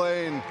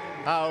explain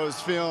how I was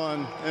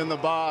feeling in the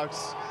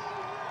box.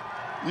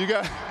 You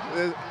guys,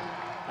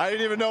 I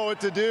didn't even know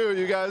what to do.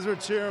 You guys were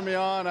cheering me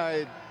on.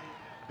 I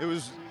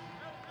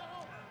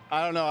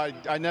don't know.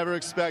 I never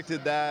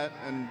expected that.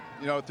 And,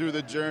 through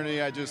the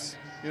journey, I just,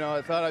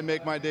 I thought I'd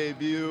make my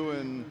debut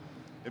and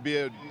it'd be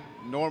a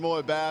normal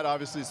at bat,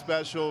 obviously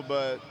special,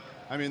 but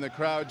I mean, the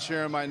crowd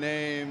cheering my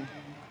name.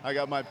 I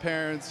got my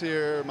parents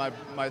here,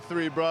 my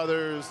 3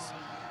 brothers,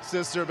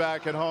 sister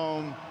back at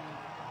home.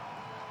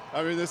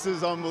 I mean, this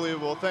is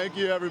unbelievable. Thank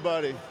you,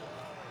 everybody.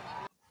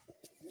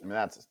 I mean,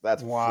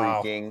 that's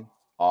wow. Freaking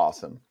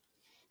awesome.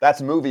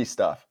 That's movie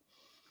stuff.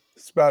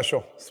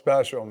 Special,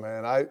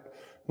 man.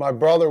 My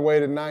brother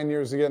waited 9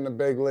 years to get in the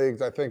big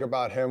leagues. I think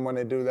about him when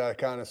they do that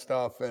kind of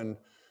stuff, and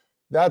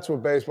that's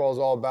what baseball is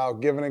all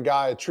about, giving a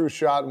guy a true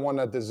shot, one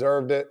that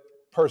deserved it,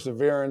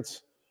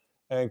 perseverance,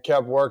 and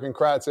kept working.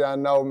 Kratzy, I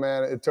know,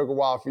 man, it took a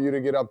while for you to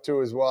get up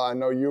to as well. I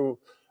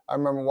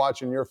remember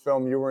watching your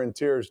film. You were in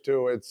tears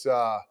too. It's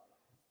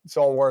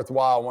all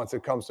worthwhile once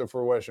it comes to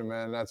fruition,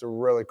 man. That's a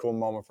really cool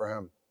moment for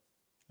him.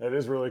 It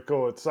is really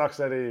cool. It sucks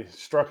that he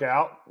struck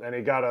out and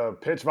he got a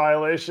pitch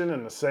violation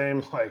and the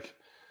same,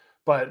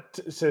 but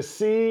to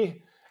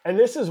see, and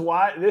this is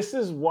why,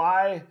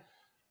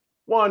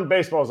 1,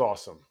 baseball is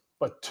awesome,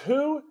 but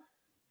 2,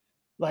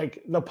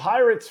 the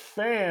Pirates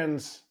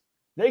fans,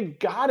 they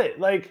got it.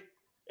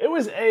 It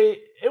was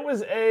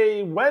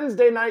a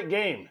Wednesday night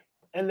game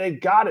and they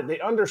got it. They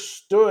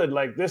understood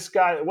this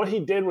guy, what he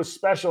did was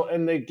special,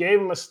 and they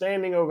gave him a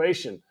standing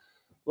ovation.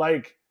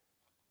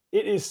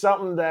 It is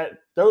something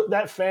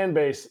that fan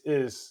base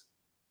is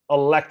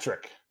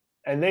electric,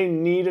 and they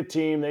need a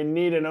team. They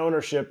need an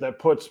ownership that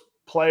puts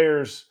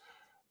players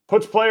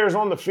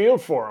on the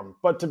field for them.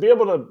 But to be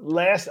able to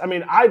last, I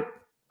mean, I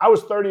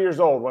was 30 years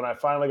old when I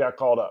finally got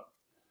called up.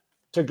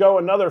 To go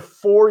another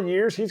 4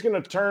 years, he's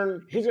going to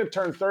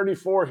turn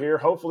 34 here,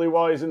 hopefully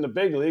while he's in the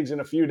big leagues in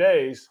a few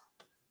days.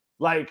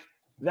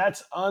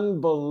 That's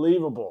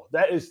unbelievable.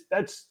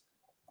 That's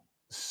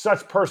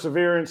such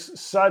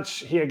perseverance.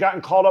 He had gotten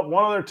called up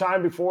one other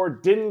time before,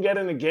 didn't get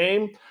in the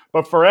game,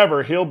 but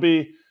forever he'll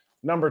be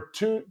number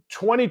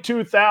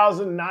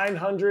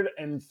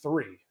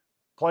 22,903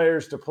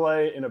 players to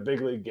play in a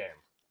big league game.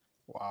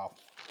 Wow.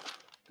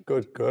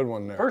 Good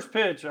one there. First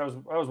pitch, I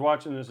was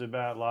watching this at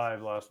bat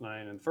live last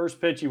night, and first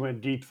pitch he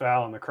went deep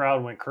foul, and the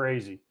crowd went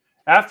crazy.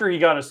 After he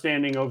got a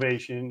standing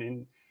ovation,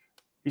 and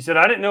he said,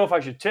 I didn't know if I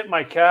should tip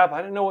my cap.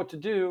 I didn't know what to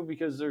do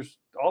because there's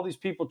all these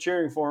people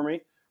cheering for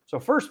me. So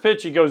first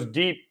pitch, he goes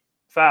deep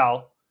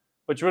foul,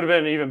 which would have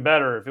been even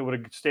better if it would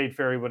have stayed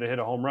fair. He would have hit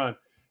a home run.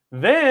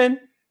 Then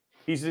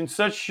he's in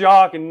such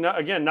shock and,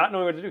 not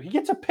knowing what to do. He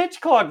gets a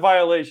pitch clock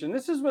violation.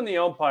 This is when the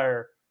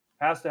umpire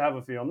has to have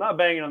a feel. I'm not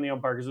banging on the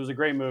umpire because it was a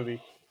great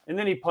movie. And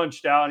then he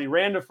punched out and he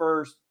ran to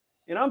first.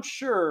 And I'm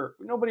sure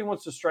nobody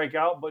wants to strike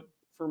out, but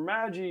for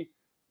Maggi,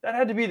 that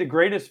had to be the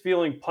greatest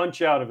feeling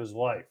punch out of his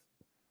life.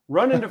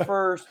 Running to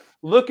first,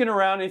 looking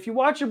around. And if you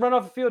watch him run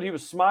off the field, he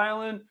was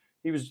smiling.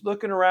 He was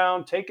looking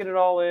around, taking it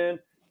all in.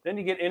 Then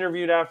you get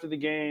interviewed after the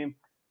game.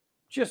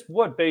 Just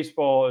what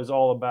baseball is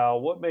all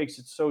about, what makes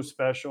it so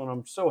special. And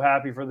I'm so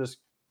happy for this.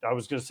 I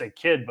was going to say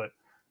kid, but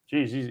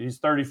geez, he's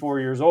 34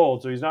 years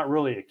old, so he's not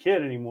really a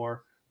kid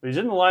anymore. But he's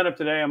in the lineup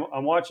today.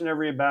 I'm watching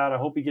every at bat. I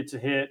hope he gets a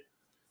hit.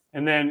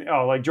 And then,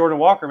 like Jordan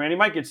Walker, man, he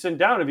might get sent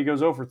down if he goes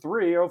 0 for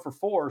 3, 0 for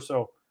 4.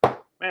 So,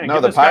 man,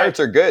 no, the Pirates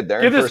are good.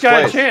 They're give in this first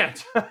guy place. a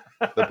chance.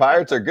 The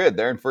Pirates are good.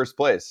 They're in first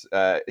place.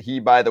 He,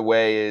 by the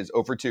way, is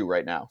 0 for 2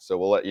 right now. So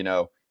we'll let you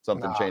know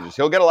something changes.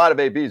 He'll get a lot of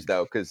ABs,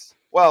 though, because,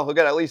 well, he'll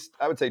get at least,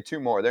 I would say, 2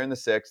 more. They're in the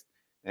 6th,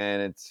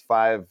 and it's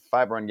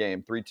 5-run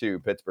game,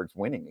 3-2. Pittsburgh's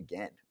winning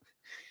again.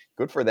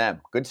 Good for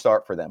them. Good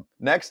start for them.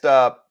 Next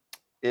up,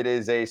 it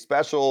is a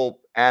special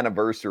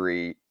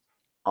anniversary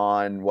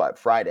on what,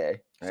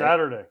 Friday?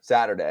 Right?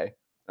 Saturday.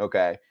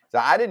 Okay. So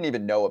I didn't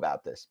even know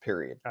about this,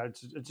 period.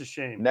 It's a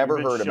shame. Never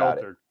heard about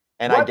it.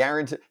 And what? I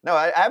guarantee, no,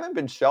 I haven't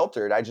been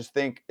sheltered. I just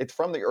think it's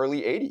from the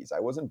early 80s. I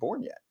wasn't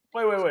born yet.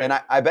 Wait. And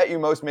I bet you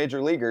most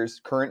major leaguers,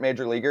 current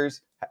major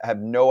leaguers, have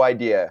no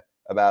idea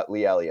about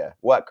Lee Elia.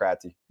 What,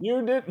 Kratzy?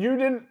 You've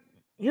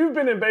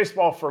been in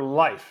baseball for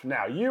life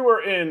now. You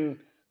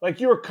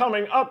were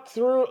coming up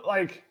through,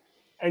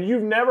 and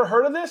you've never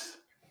heard of this?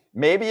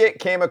 Maybe it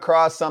came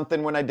across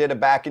something when I did a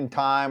Back in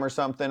Time or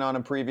something on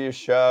a previous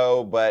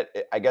show, but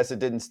I guess it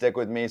didn't stick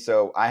with me,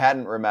 so I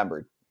hadn't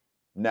remembered.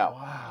 No.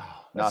 Wow.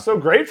 That's so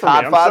great for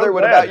me. Father, so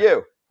what about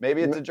you?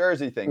 Maybe it's a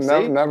Jersey thing.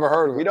 Never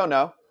heard of it. We don't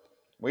know.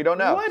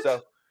 What?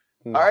 So,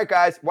 all right,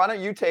 guys, why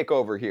don't you take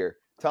over here?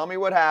 Tell me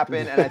what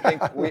happened, and I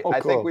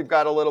think we've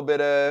got a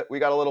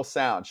little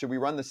sound. Should we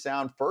run the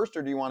sound first,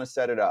 or do you want to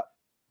set it up?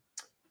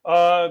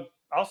 I'll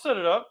set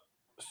it up.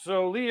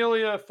 So Lee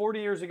Elia, 40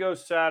 years ago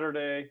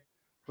Saturday,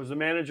 was the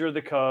manager of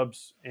the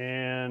Cubs,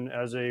 and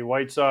as a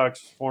White Sox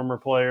former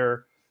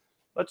player,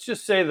 let's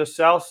just say the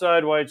South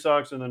Side White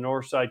Sox and the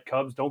North Side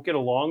Cubs don't get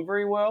along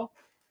very well.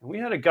 And we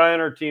had a guy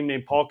on our team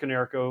named Paul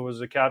Konerko, who was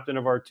the captain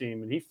of our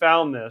team, and he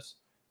found this,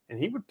 and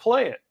he would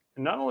play it.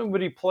 And not only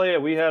would he play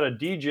it, we had a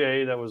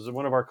DJ that was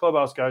one of our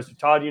clubhouse guys,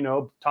 Todd,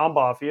 Tom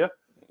Boffia,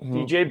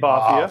 DJ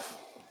Boffia,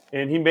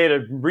 and he made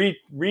a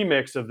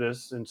remix of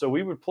this. And so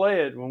we would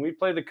play it. When we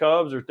played the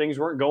Cubs or things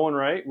weren't going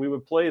right, we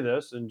would play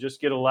this and just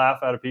get a laugh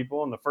out of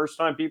people. And the first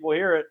time people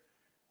hear it,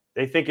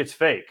 they think it's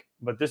fake.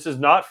 But this is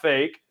not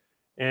fake.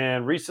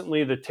 And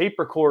recently the tape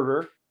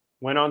recorder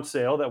went on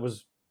sale that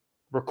was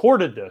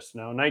recorded this.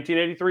 Now, in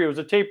 1983, it was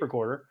a tape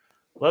recorder.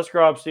 Les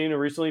Grobstein, who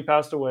recently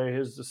passed away,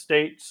 his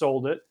estate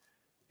sold it.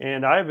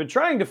 And I have been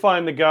trying to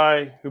find the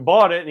guy who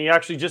bought it, and he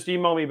actually just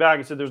emailed me back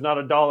and said there's not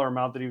a dollar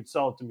amount that he would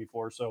sell it to me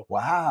for. So,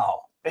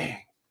 wow.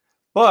 Bang.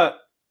 But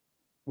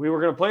we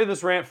were going to play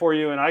this rant for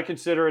you, and I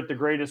consider it the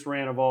greatest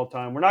rant of all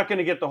time. We're not going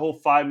to get the whole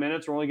 5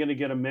 minutes. We're only going to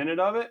get a minute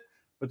of it.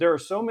 But there are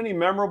so many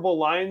memorable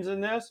lines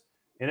in this.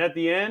 And at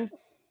the end,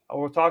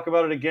 we'll talk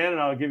about it again, and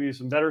I'll give you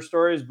some better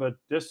stories. But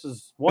this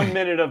is 1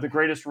 minute of the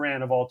greatest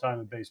rant of all time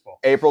in baseball.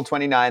 April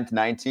 29th,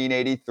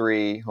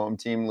 1983. Home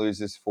team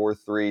loses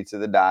 4-3 to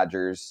the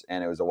Dodgers.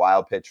 And it was a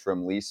wild pitch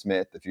from Lee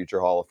Smith, the future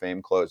Hall of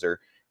Fame closer.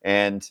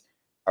 And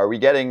are we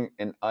getting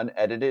an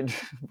unedited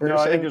version?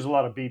 No, I think there's a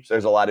lot of beeps.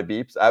 There's a lot of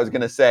beeps. I was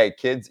going to say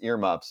kids'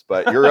 earmuffs,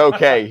 but you're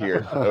okay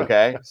here,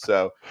 okay?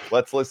 So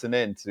let's listen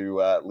in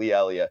to Lee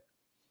Elia.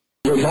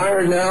 We're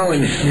mired now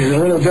in a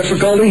little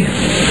difficulty.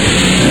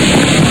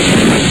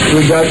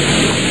 We got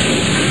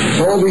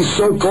all these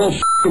so-called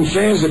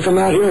fans that come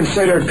out here and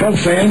say they're Cub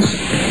fans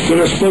that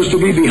are supposed to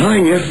be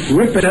behind you,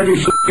 ripping every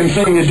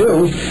thing you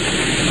do.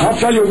 I'll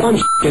tell you one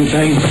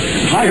thing.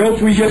 I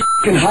hope we get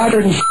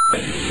hotter than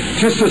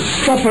just to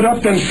stuff it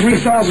up them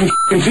 3,000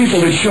 people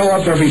that show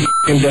up every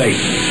day.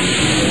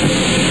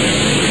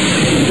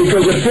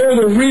 Because if they're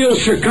the real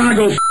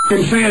Chicago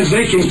fans,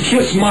 they can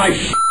kiss my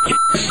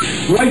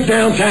right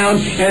downtown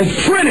and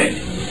print it.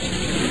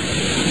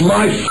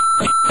 My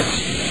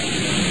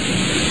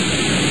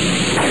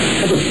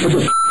what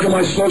the am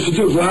I supposed to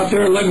do? Go out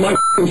there and let my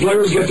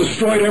players get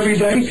destroyed every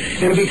day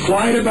and be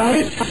quiet about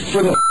it?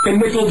 For the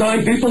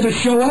nickel-dime people that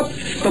show up?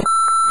 The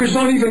motherfuckers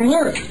don't even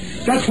work.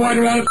 That's why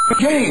they're out of the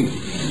game.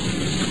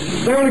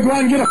 They want to go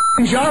out and get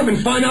a job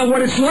and find out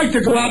what it's like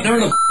to go out there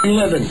and a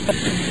living.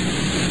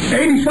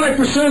 85%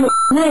 of the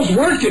world's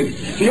working.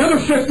 The other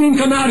 15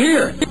 come out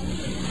here.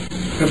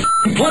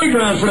 The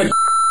playground for the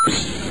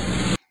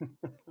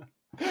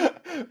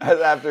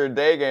After a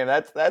day game,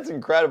 that's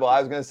incredible. I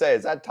was going to say,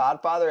 is that Todd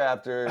Father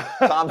after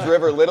Tom's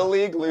River Little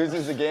League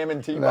loses a game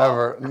in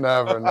T-ball?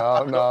 Never.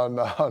 No.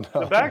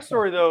 The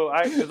backstory, though,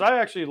 because I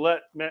actually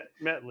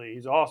met Lee.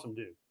 He's an awesome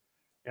dude.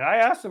 And I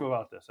asked him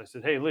about this. I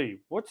said, hey, Lee,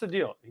 what's the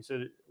deal? He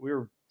said, we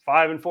were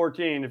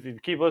 5-14. If you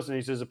keep listening,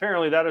 he says,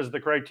 apparently that is the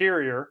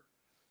criteria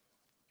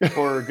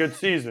for a good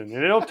season.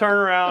 And it'll turn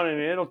around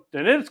and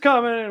it's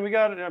coming. And we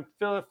got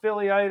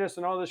Philly-itis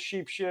and all this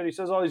sheep shit. He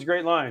says all these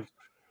great lines.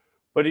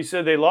 But he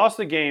said they lost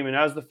the game, and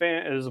as the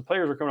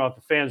players were coming out,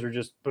 the fans were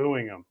just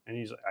booing him. And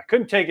he's like, I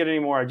couldn't take it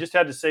anymore. I just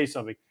had to say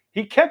something.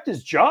 He kept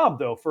his job,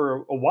 though, for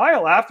a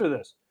while after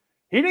this.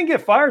 He didn't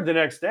get fired the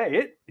next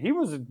day. He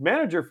was a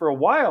manager for a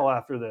while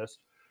after this.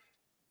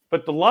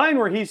 But the line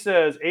where he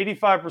says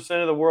 85%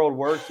 of the world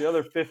works, the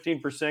other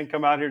 15%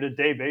 come out here to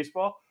day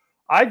baseball,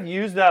 I've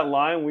used that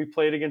line. We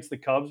played against the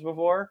Cubs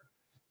before,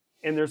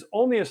 and there's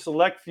only a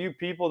select few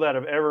people that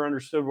have ever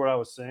understood what I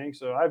was saying.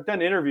 So I've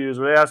done interviews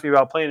where they ask me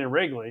about playing in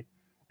Wrigley,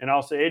 and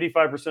I'll say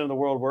 85% of the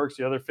world works,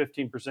 the other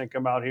 15%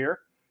 come out here.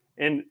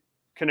 And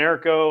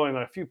Canerco and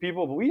a few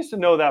people, but we used to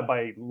know that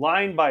by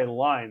line,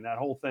 that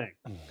whole thing.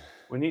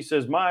 When he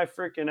says, my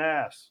freaking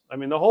ass. I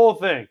mean, the whole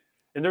thing.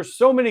 And there's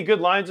so many good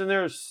lines in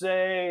there,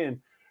 say, and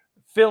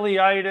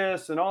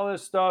Philly-itis and all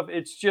this stuff.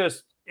 It's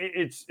just,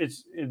 it's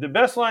the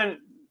best line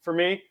for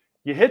me.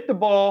 You hit the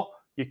ball,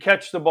 you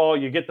catch the ball,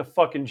 you get the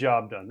fucking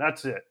job done.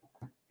 That's it.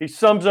 He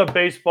sums up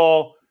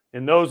baseball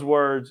in those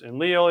words. And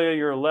Lee Elia,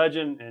 you're a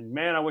legend. And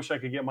man, I wish I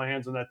could get my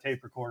hands on that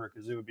tape recorder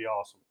because it would be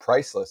awesome.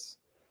 Priceless.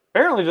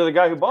 Apparently to the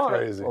guy who bought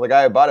it. Well, the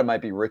guy who bought it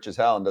might be rich as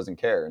hell and doesn't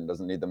care and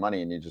doesn't need the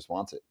money and he just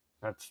wants it.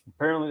 That's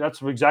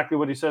exactly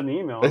what he said in the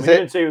email. I mean, he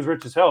didn't say he was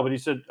rich as hell, but he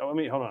said,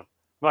 hold on. I'm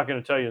not going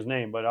to tell you his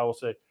name, but I will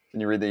say. Can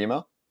you read the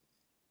email?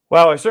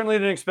 Wow, I certainly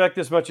didn't expect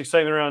this much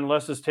excitement around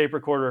Les's tape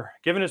recorder.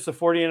 Given it's the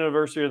 40th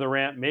anniversary of the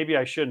rant, maybe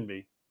I shouldn't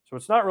be. So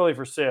it's not really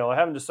for sale. I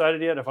haven't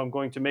decided yet if I'm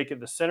going to make it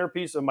the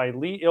centerpiece of my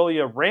Lee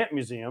Elia Rant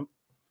Museum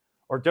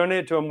or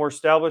donate it to a more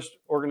established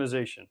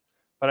organization.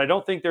 But I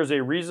don't think there's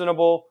a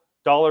reasonable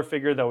dollar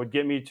figure that would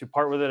get me to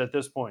part with it at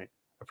this point.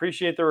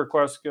 Appreciate the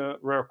request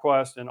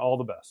and all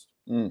the best.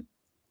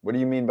 What do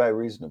you mean by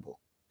reasonable?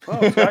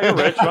 Well, Scott, you're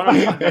rich.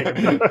 Why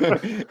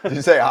don't you? Did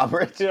you say I'm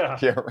rich? Yeah.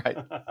 Yeah, right.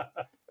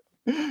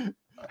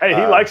 Hey,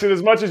 he likes it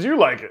as much as you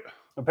like it.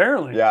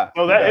 Apparently. Yeah.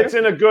 So that it's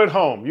in a good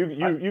home.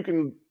 You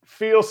can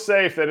feel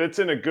safe that it's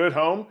in a good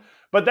home.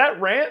 But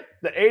that rant,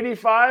 the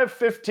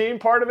 85-15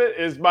 part of it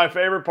is my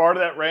favorite part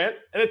of that rant.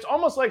 And it's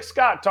almost like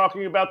Scott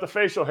talking about the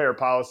facial hair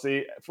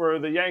policy for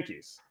the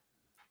Yankees.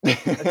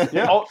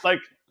 Like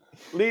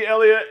Lee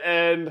Elliott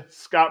and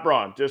Scott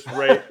Braun, just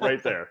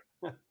right there.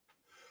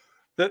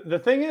 The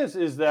thing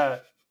is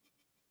that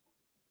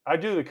I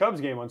do the Cubs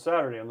game on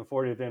Saturday on the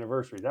 40th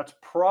anniversary. That's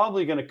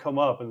probably going to come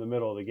up in the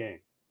middle of the game.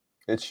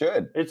 It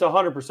should. It's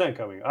 100%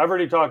 coming. I've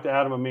already talked to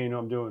Adam Amin, who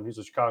I'm doing. He's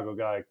a Chicago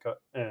guy,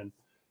 and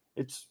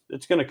it's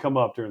going to come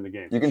up during the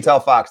game. You can tell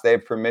Fox they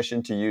have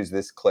permission to use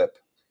this clip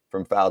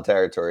from Foul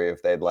Territory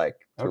if they'd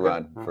like to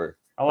run for.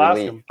 I'll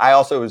ask him. I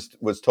also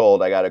was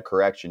told, I got a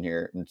correction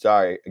here. I'm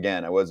sorry,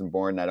 again, I wasn't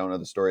born. I don't know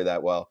the story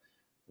that well.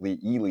 Lee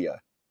Elia.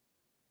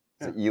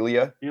 Is it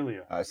Elia?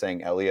 Elia. I was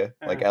saying Elia,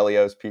 like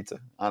Elio's Pizza.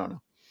 I don't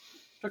know.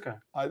 Okay.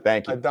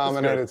 Thank you. I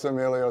dominated some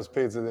Emilio's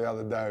pizza the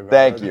other day.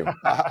 Thank you.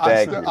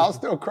 I'll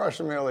still crush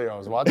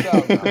Emilio's. Watch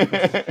out.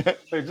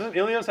 Wait, doesn't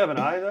Elios have an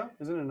I, though?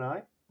 Isn't it an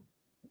I?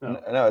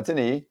 No, it's an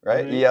E,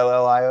 right?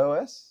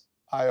 E-L-L-I-O-S?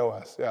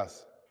 iOS,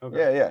 yes.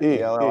 Okay. Yeah.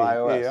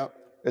 E-L-L-I-O-S. Yep.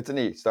 It's an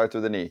E. Starts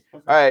with an E.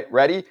 Okay. All right,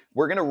 ready?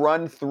 We're going to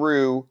run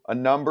through a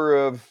number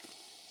of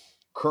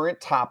current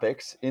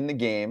topics in the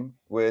game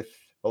with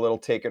a little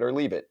take it or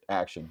leave it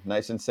action.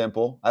 Nice and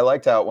simple. I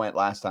liked how it went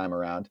last time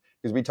around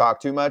because we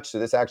talked too much. So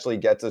this actually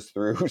gets us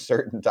through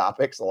certain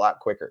topics a lot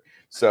quicker.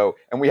 So,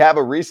 and we have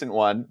a recent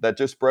one that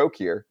just broke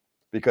here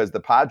because the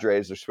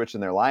Padres are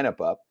switching their lineup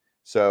up.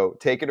 So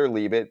take it or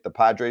leave it. The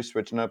Padres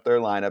switching up their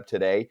lineup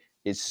today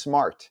is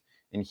smart.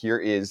 And here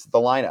is the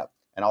lineup.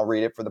 And I'll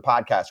read it for the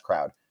podcast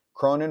crowd.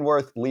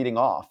 Cronenworth leading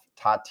off.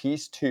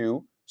 Tatis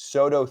 2,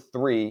 Soto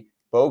 3,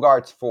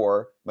 Bogarts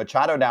 4,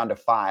 Machado down to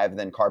 5,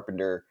 then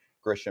Carpenter,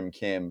 Grisham,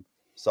 Kim,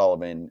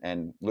 Sullivan,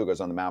 and Lugo's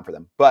on the mound for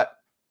them. But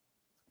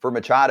for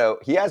Machado,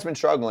 he has been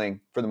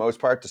struggling for the most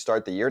part to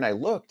start the year. And I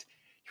looked,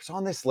 he was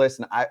on this list,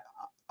 and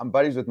I'm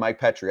buddies with Mike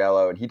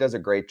Petriello, and he does a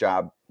great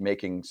job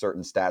making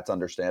certain stats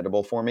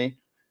understandable for me.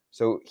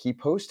 So he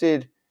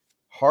posted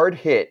hard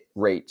hit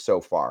rate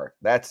so far.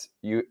 That's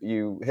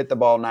you hit the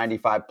ball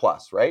 95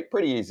 plus, right?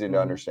 Pretty easy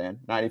to understand.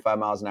 95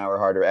 miles an hour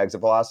harder exit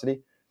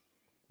velocity.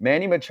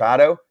 Manny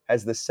Machado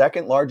has the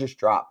second largest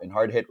drop in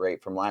hard hit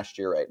rate from last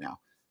year right now.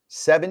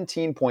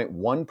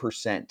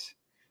 17.1%.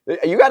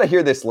 You got to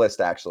hear this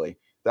list, actually.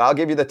 I'll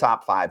give you the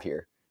top 5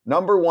 here.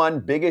 Number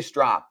 1, biggest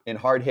drop in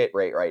hard hit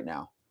rate right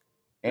now.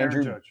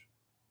 Andrew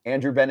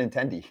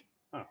Benintendi.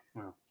 Oh,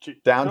 well.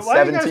 Down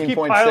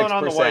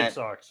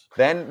 17.6%.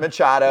 Then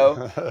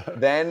Machado.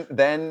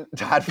 then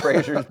Todd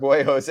Frazier's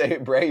boy Jose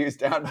Abreu's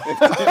down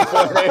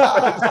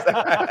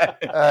 15.8%.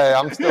 Hey,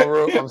 I'm still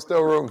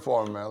rooting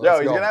for him, man.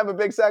 He's gonna have a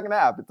big second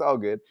half. It's all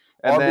good.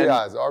 And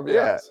RBIs.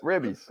 Yeah,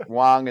 ribbies.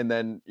 Wong and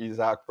then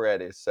Isaac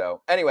Paredes.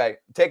 So anyway,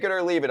 take it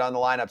or leave it on the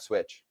lineup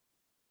switch.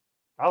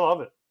 I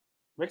love it.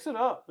 Mix it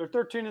up. They're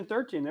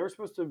 13-13. They were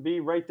supposed to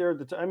be right there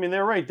at the I mean,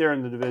 they're right there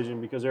in the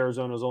division because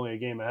Arizona's only a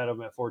game ahead of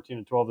them at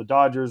 14-12. The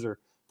Dodgers are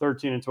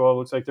 13-12.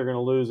 Looks like they're going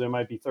to lose. They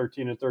might be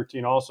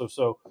 13-13 also.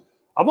 So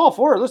I'm all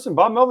for it. Listen,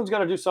 Bob Melvin's got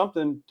to do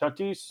something.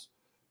 Tatis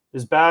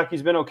is back.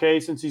 He's been okay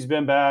since he's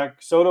been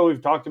back. Soto,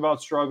 we've talked about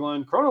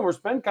struggling. Cronenworth's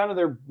been kind of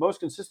their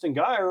most consistent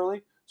guy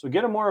early. So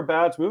get him more at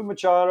bats. Move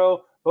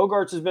Machado.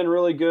 Bogarts has been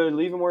really good.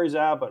 Leave him where he's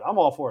at. But I'm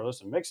all for it.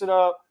 Listen, mix it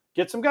up.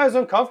 Get some guys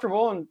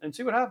uncomfortable and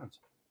see what happens.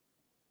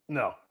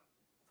 No,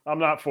 I'm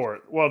not for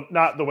it. Well,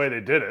 not the way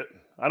they did it.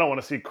 I don't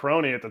want to see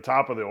Crony at the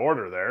top of the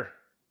order there.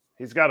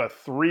 He's got a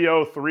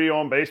 303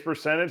 on base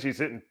percentage. He's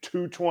hitting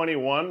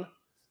 221.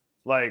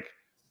 Like,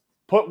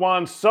 put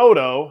Juan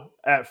Soto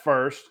at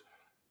first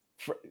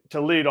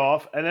to lead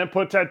off, and then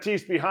put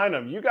Tatis behind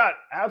him. You got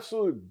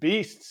absolute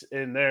beasts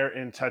in there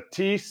in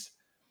Tatis,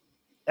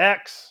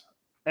 X,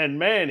 and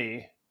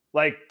Manny.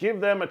 Like, give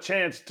them a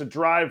chance to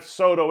drive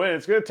Soto in.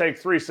 It's going to take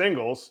 3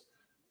 singles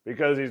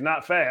because he's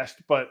not fast,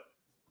 but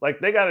like,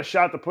 they got a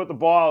shot to put the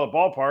ball out of the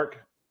ballpark.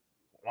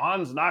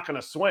 Juan's not going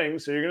to swing,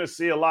 so you're going to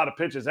see a lot of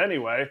pitches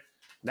anyway.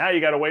 Now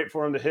you got to wait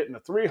for him to hit in the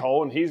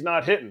 3-hole, and he's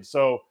not hitting.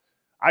 So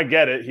I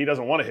get it. He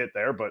doesn't want to hit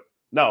there, but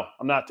no,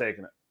 I'm not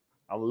taking it.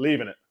 I'm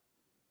leaving it.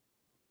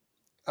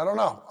 I don't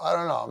know.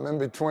 I'm in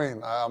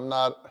between. I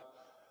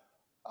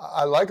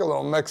like a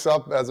little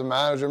mix-up as a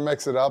manager,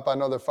 mix it up. I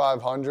know they're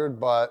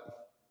 500, but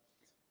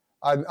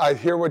I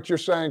hear what you're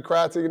saying,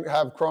 Kratz. You can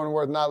have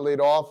Cronenworth not lead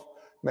off.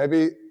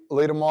 Maybe –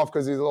 lead him off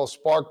because he's a little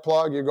spark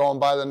plug. You're going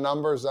by the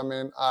numbers. I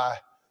mean, I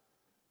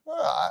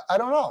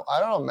don't know.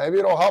 Maybe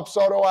it'll help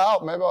Soto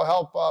out. Maybe it'll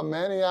help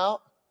Manny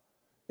out.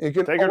 You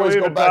can always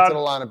go back to the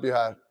lineup you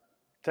had.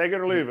 Take it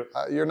or leave it.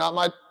 You're not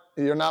my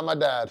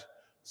dad,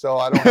 so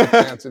I don't have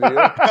to answer to you.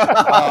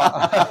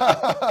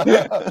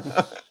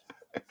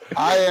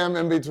 I am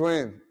in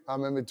between.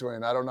 I'm in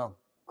between. I don't know.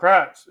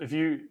 Kratz,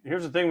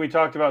 here's the thing we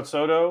talked about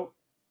Soto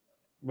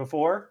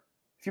before.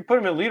 If you put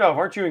him in leadoff,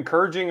 aren't you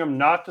encouraging him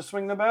not to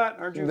swing the bat?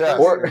 Aren't you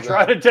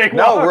try to take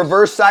walks? No,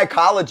 reverse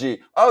psychology.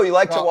 Oh, you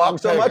like to walk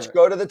so much?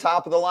 Go to the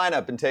top of the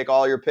lineup and take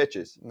all your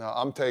pitches. No,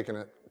 I'm taking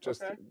it.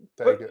 Just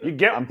take it. You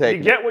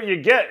get what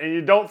you get, and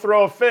you don't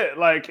throw a fit.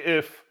 Like,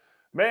 if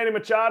Manny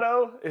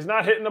Machado is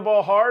not hitting the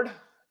ball hard,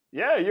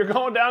 yeah, you're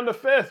going down to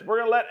 5th. We're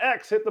going to let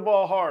X hit the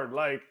ball hard.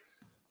 Like,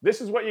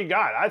 this is what you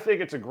got. I think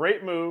it's a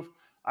great move.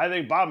 I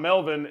think Bob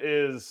Melvin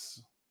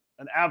is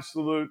an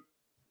absolute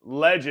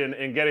legend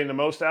in getting the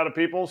most out of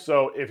people.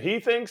 So if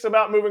he thinks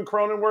about moving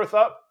Cronenworth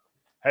up,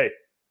 hey,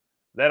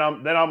 then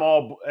I'm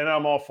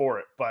all for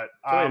it. But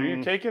are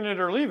you taking it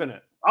or leaving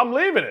it? I'm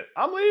leaving it.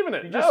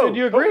 You just said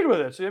you agreed with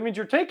it, so that means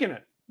you're taking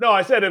it. No,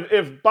 I said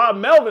if Bob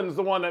Melvin's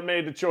the one that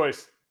made the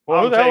choice,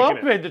 well, who the hell else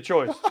made the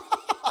choice?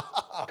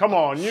 Come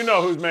on, you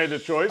know who's made the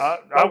choice.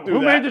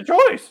 Who made the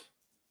choice?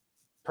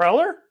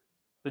 Preller,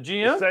 the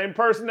GM, the same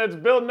person that's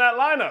building that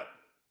lineup.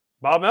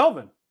 Bob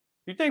Melvin.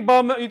 You think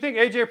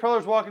AJ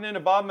Preller's walking into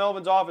Bob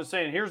Melvin's office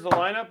saying, "Here's the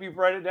lineup, you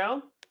write it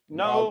down"?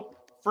 No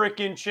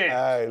freaking chance.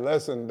 Hey,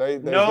 listen, they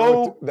do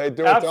it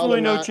absolutely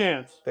no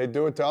chance. They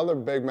do it to other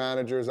big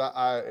managers.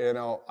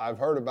 I've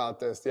heard about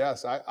this.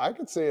 Yes, I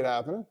could see it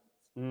happening.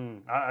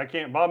 I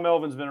can't. Bob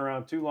Melvin's been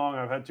around too long.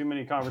 I've had too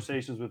many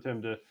conversations with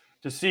him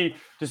to see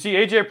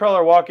AJ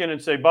Preller walk in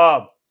and say,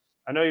 "Bob,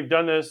 I know you've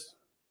done this.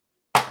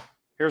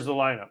 Here's the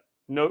lineup."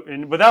 No,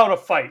 and without a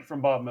fight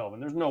from Bob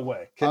Melvin, there's no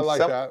way. I like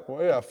that.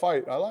 Well, yeah,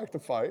 fight. I like the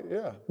fight.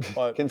 Yeah,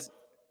 but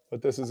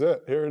this is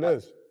it. Here it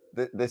is.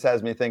 This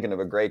has me thinking of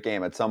a great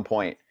game. At some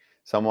point,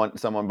 someone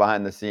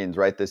behind the scenes,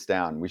 write this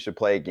down. We should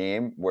play a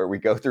game where we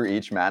go through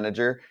each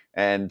manager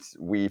and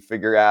we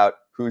figure out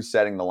who's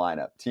setting the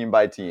lineup, team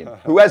by team,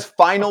 who has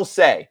final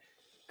say.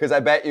 Because I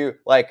bet you,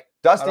 like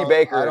Dusty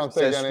Baker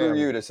says, "Screw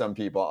you" to some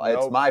people. Nope.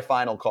 It's my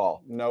final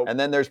call. Nope. And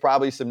then there's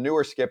probably some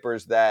newer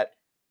skippers that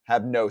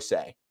have no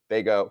say.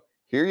 They go,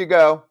 "Here you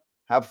go.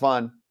 Have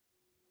fun."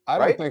 I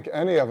don't think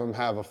any of them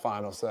have a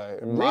final say,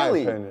 in my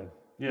opinion.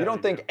 Yeah, you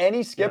don't think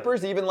any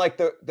skippers, even like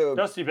the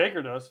Dusty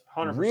Baker does,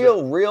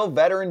 100%. Real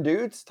veteran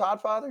dudes,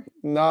 Todd Father?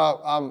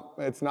 No,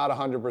 it's not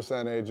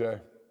 100%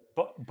 AJ.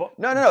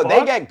 No.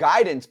 They get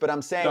guidance, but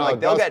I'm saying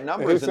they'll get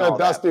numbers. He said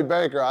Dusty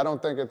Baker. I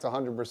don't think it's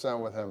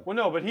 100% with him. Well,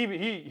 no, but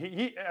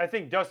he I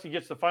think Dusty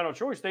gets the final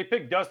choice. They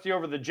picked Dusty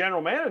over the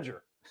general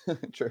manager.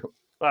 True.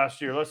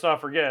 Last year, let's not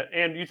forget.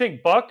 And you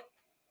think Buck?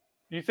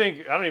 I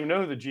don't even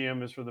know who the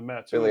GM is for the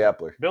Mets. Billy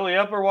Epler. Billy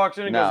Epler walks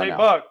in and goes, "Hey,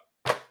 Buck."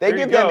 They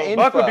give them info.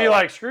 Buck would be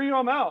like, "Screw you,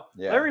 I'm out."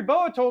 Yeah. Larry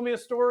Boa told me a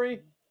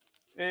story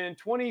in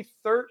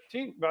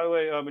 2013. By the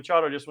way,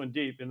 Machado just went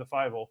deep in the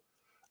 5-hole.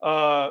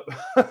 Oh,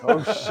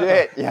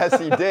 shit. Yes,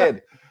 he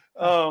did.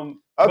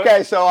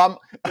 Okay, so I'm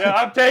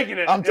taking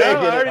it. I'm taking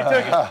I already it.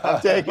 took it.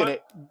 I'm taking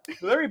it.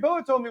 Larry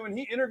Bowa told me when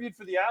he interviewed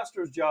for the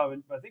Astros job,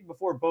 and I think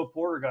before Bo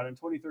Porter got it in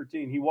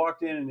 2013, he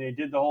walked in and they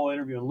did the whole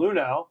interview. And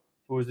Lunau,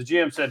 who was the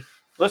GM, said,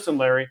 "Listen,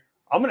 Larry,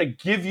 I'm going to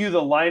give you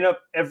the lineup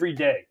every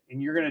day,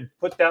 and you're going to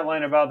put that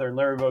lineup out there." And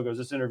Larry Bowa goes,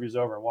 "This interview's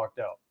over," and walked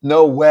out.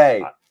 No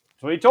way.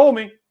 That's what he told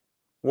me.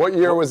 What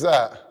year was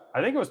that?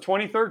 I think it was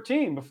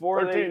 2013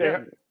 before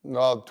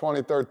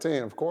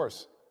 2013, of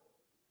course.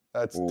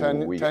 That's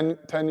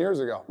 10 years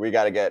ago. We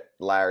got to get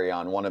Larry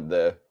on one of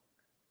the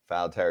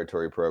foul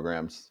territory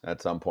programs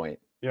at some point.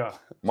 Yeah.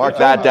 Mark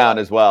that down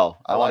as well.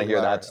 I want to hear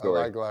Larry. that story.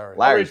 I like Larry.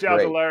 Larry's reach out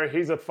great. to Larry.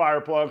 He's a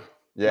fire plug.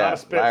 Yeah, not a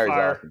Spitfire.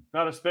 Larry's awesome.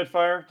 Not a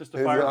Spitfire, just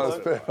a fire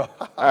plug.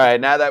 All right,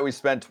 now that we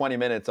spent 20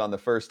 minutes on the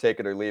first take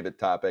it or leave it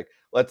topic,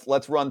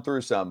 let's run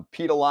through some.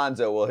 Pete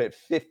Alonso will hit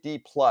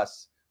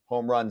 50-plus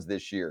home runs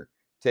this year.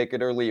 Take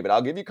it or leave it.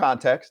 I'll give you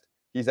context.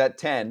 He's at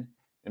 10,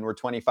 and we're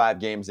 25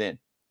 games in.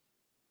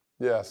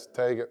 Yes,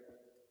 take it.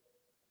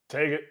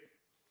 Take it.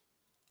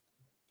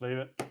 Leave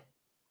it.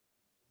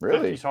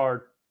 Really? 50's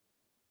hard.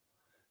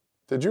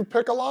 Did you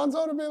pick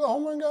Alonso to be the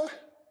home run guy?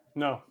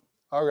 No.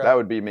 Okay. That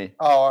would be me.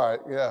 Oh, all right.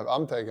 Yeah,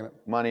 I'm taking it.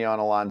 Money on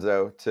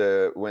Alonso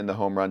to win the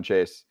home run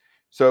chase.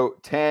 So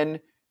 10,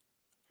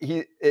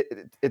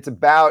 it's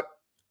about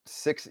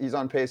 6. He's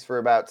on pace for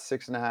about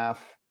 6.5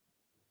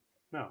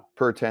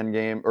 per 10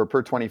 game or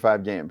per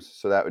 25 games.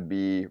 So that would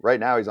be right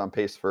now he's on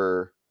pace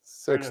for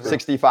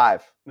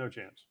 65. No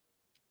chance.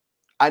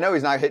 I know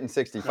he's not hitting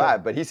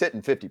 65, but he's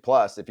hitting 50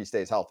 plus if he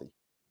stays healthy.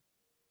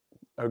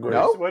 Agreed.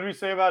 No? What did we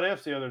say about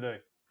ifs the other day?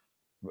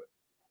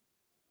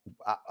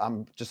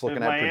 I'm just looking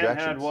if at my projections.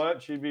 aunt had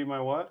what? She'd be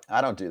my what? I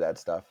don't do that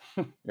stuff.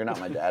 You're not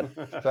my dad.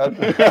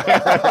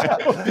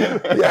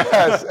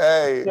 Yes.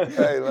 Hey,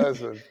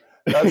 listen.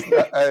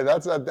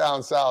 That's that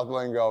down south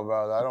lingo,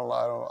 brother. I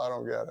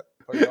don't get it.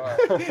 But go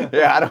ahead.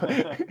 Yeah, I don't.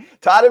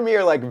 Todd and me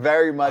are like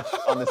very much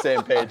on the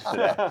same page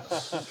today.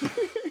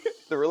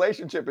 The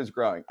relationship is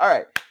growing. All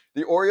right.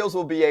 The Orioles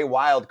will be a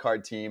wild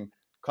card team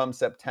come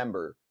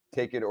September.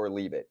 Take it or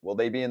leave it. Will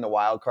they be in the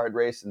wild card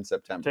race in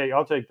September?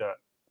 I'll take that.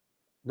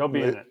 They'll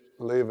be in it.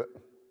 Leave it.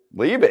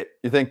 Leave it.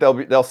 You think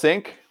they'll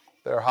sink?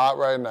 They're hot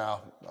right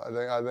now.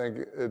 I think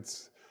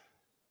it's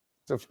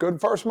a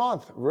good first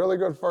month, really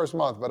good first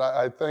month. But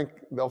I think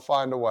they'll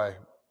find a way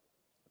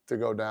to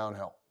go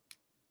downhill.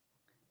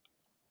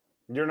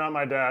 You're not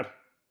my dad.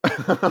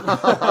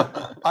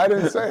 I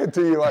didn't say it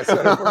to you. I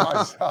said it for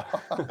myself.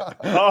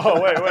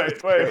 Oh, wait.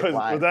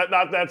 Was that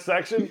not that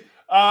section?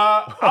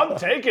 I'm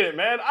taking it,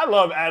 man. I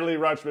love Adley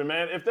Rutschman,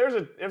 man. If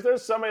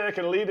there's somebody that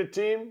can lead a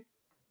team,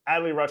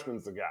 Adley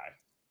Rutschman's the guy.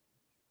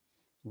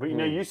 But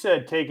you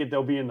said take it,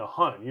 they'll be in the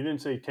hunt. You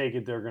didn't say take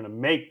it, they're going to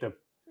make the.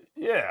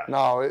 Yeah.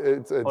 No,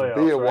 it's playoffs,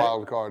 be a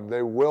wild card.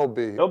 They will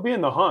be. They'll be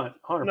in the hunt.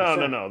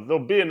 100%. No. They'll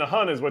be in the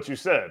hunt, is what you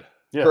said.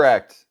 Yes.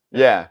 Correct.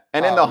 Yeah.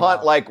 And in the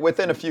hunt, like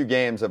within a few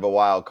games of a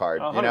wild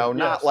card,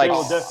 not like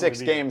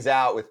 6 games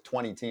out with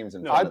 20 teams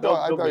in front of them.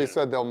 I thought you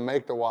said they'll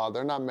make the wild.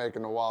 They're not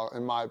making the wild.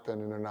 In my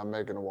opinion, they're not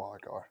making the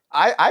wild card.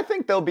 I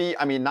think they'll be,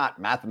 not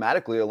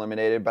mathematically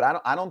eliminated,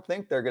 but I don't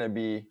think they're going to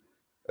be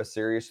a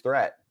serious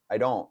threat. I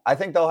don't. I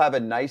think they'll have a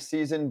nice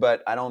season,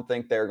 but I don't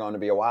think they're going to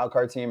be a wild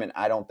card team, and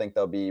I don't think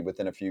they'll be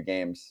within a few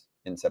games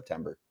in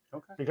September.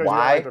 Okay. Because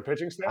why? You don't like the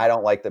pitching staff? I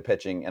don't like the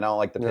pitching, and I don't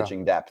like the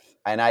pitching depth.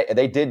 And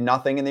they did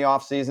nothing in the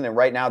offseason, and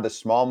right now the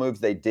small moves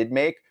they did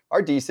make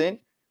are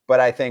decent, but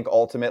I think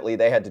ultimately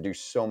they had to do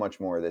so much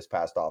more this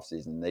past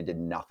offseason. They did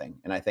nothing,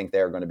 and I think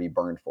they're going to be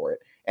burned for it.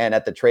 And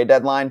at the trade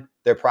deadline,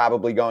 they're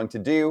probably going to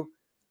do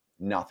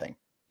nothing.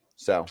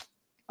 So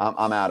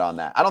I'm out on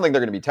that. I don't think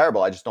they're going to be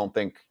terrible. I just don't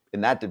think in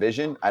that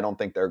division, I don't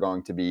think they're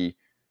going to be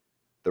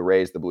the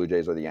Rays, the Blue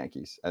Jays, or the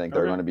Yankees. I think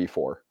they're going to be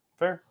 4.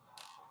 Fair.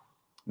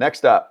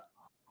 Next up,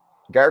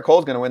 Garrett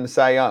Cole's going to win the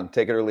Cy Young.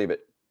 Take it or leave it.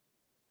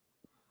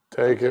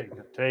 Take it.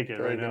 Take it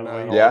right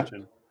now. Yeah.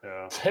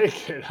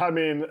 Take it. I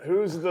mean,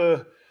 who's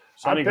the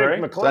Sonny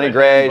Gray? Sonny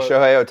Gray,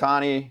 Shohei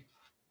Ohtani.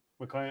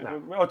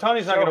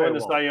 Ohtani's not going to win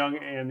the Cy Young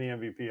and the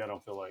MVP, I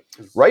don't feel like.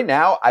 Right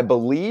now, I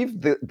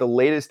believe the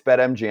latest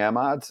BetMGM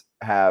odds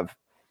have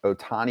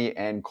Ohtani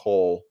and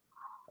Cole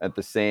at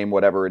the same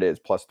whatever it is,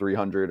 plus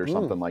 300 or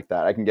something like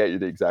that. I can get you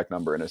the exact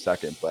number in a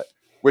second, but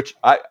which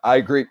I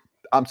agree.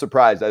 I'm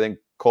surprised. I think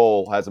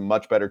Cole has a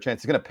much better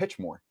chance. He's going to pitch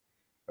more.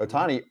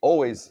 Ohtani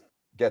always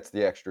gets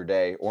the extra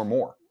day or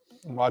more.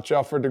 Watch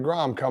out for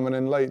DeGrom coming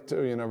in late,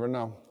 too. You never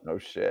know. No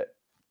shit.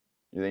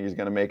 You think he's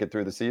going to make it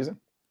through the season?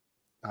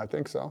 I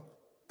think so.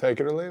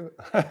 Take it or leave it.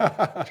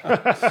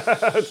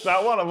 It's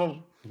not one of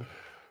them.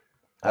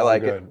 I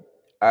like it.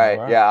 All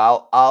right. Yeah,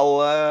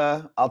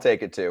 I'll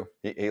take it too.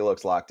 He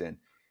looks locked in.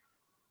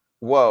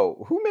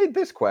 Whoa, who made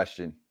this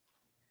question?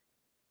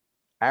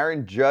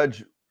 Aaron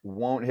Judge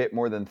won't hit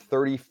more than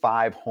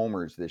 35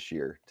 homers this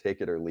year.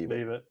 Take it or leave it.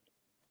 Leave it.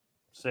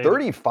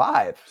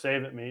 35.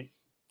 Save it, meat.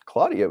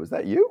 Claudia, was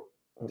that you?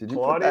 Did you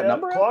put that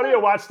number? Claudia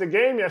watched the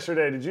game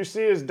yesterday. Did you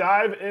see his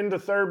dive into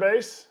third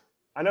base?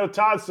 I know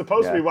Todd's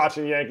supposed to be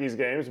watching Yankees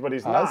games, but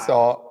he's not. I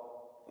saw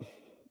it.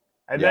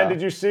 And then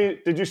did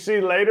you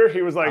see later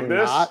he was like I'm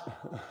this?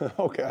 Not.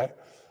 Okay.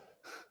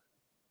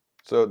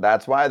 So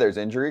that's why there's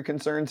injury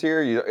concerns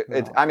here.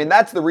 I mean,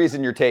 that's the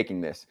reason you're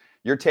taking this.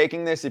 You're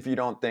taking this if you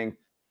don't think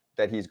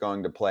that he's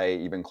going to play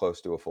even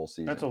close to a full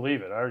season. That's a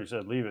leave it. I already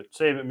said leave it.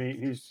 Save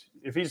it.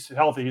 If he's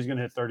healthy, he's going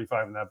to hit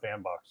 35 in that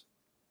bandbox.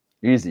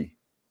 Easy.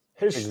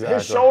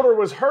 His shoulder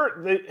was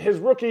hurt his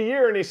rookie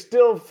year, and he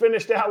still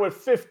finished out with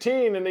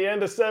 15 in the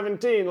end of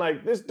 17.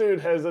 Like, this dude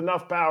has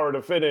enough power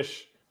to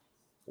finish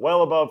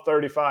well above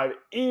 35,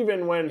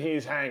 even when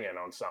he's hanging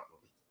on something.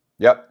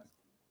 Yep.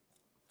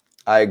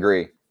 I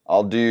agree.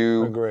 I'll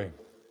do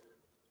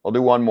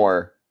one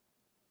more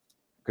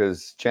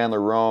because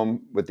Chandler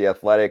Rome with The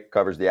Athletic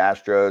covers the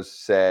Astros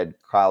said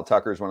Kyle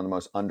Tucker is one of the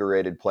most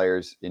underrated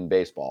players in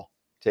baseball.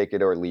 Take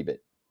it or leave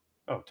it.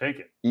 Oh, take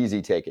it.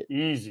 Easy, take it.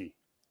 Easy.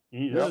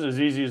 This is as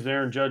easy as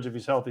Aaron Judge if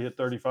he's healthy at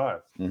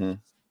 35. Mm-hmm.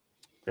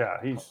 Yeah,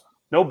 he's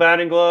no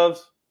batting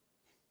gloves,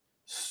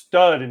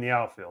 stud in the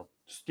outfield,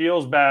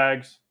 steals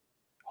bags,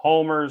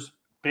 homers,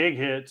 big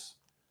hits.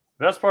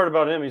 Best part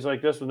about him, he's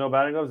like this with no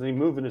batting gloves, and he's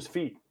moving his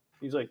feet.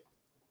 He's like,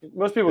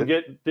 most people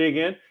dig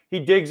in. He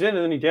digs in, and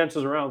then he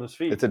dances around with his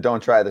feet. It's a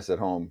don't try this at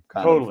home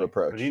kind of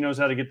approach. But he knows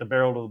how to get the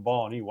barrel to the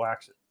ball, and he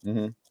whacks it.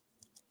 Mm-hmm.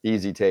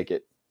 Easy, take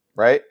it.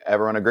 Right?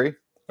 Everyone agree?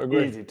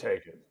 Agree. Easy,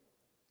 take it.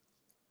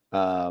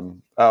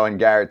 And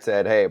Garrett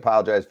said, hey,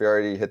 apologize if you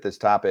already hit this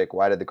topic.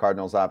 Why did the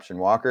Cardinals option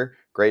Walker?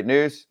 Great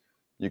news.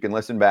 You can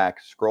listen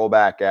back. Scroll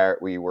back,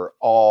 Garrett. We were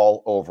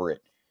all over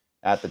it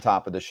at the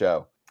top of the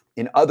show.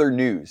 In other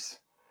news,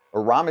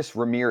 Aramis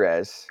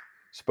Ramirez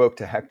spoke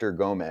to Hector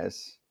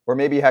Gomez, or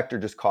maybe Hector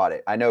just caught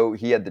it. I know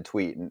he had the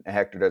tweet, and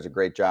Hector does a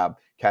great job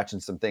catching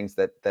some things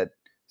that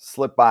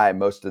slip by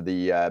most of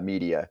the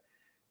media.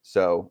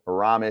 So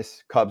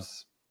Aramis,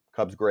 Cubs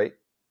great.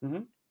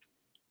 Mm-hmm.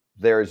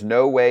 There is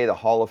no way the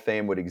Hall of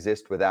Fame would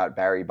exist without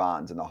Barry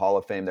Bonds. In the Hall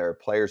of Fame, there are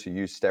players who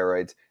use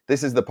steroids.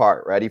 This is the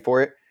part. Ready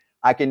for it?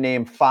 I can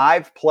name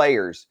 5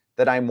 players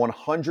that I'm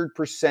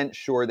 100%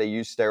 sure they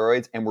use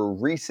steroids and were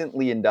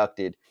recently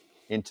inducted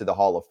into the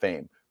Hall of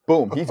Fame.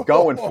 Boom. He's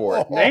going for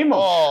it. Name them.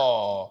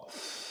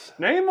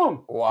 Name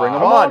them. Wow. Bring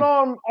them on. Come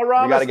on,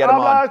 Aramis, we got to get him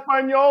on.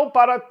 Español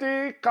para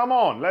ti. Come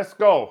on, let's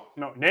go.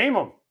 No, name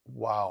them.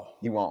 Wow.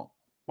 He won't.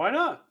 Why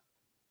not?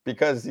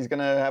 Because he's going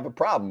to have a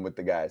problem with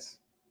the guys.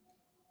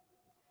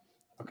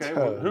 Okay,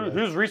 well,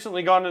 who's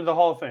recently gone into the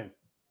Hall of Fame?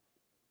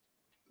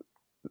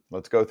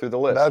 Let's go through the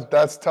list.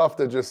 That's tough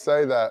to just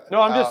say that.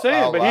 No, I'm just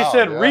saying, but he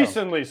said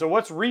recently. So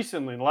what's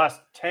recently? The last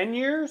 10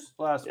 years?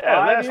 Last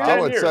 5 years? I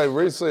would say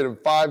recently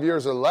to 5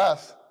 years or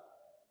less.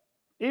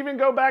 Even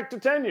go back to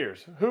 10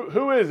 years.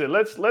 Who is it?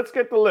 Let's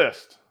get the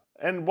list.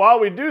 And while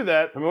we do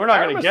that, I mean, we're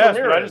not going to guess,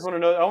 but I just want to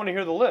know. I want to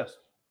hear the list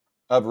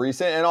of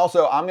recent. And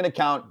also, I'm going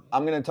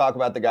to talk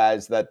about the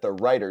guys that the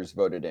writers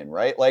voted in,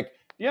 right? Like,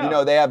 you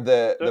know, they have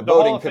the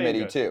voting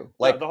committee too.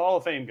 Like the Hall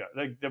of Fame guys,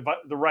 like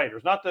the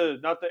writers, not the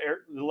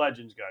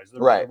legends guys.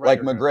 Right. The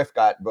like McGriff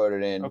got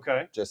voted in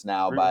just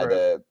now by McGriff.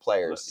 the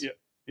players.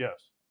 Yes.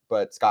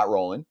 But Scott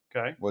Rowland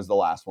Okay. was the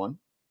last one.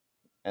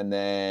 And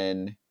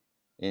then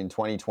in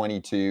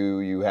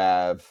 2022, you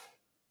have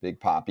Big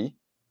Papi.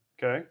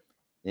 Okay.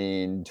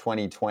 In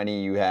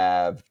 2020, you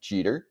have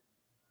Jeter.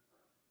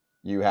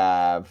 You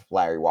have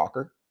Larry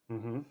Walker.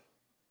 Mm-hmm.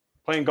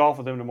 Playing golf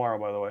with him tomorrow,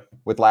 by the way.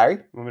 With Larry?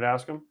 Want me to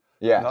ask him?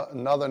 Yeah.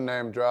 Another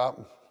name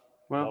drop.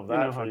 Well, you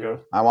know how it goes.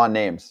 I want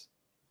names.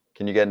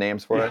 Can you get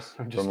names for us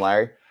from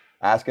Larry?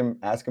 Ask him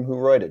who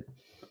roided.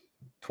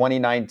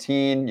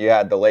 2019, you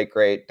had the late,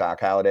 great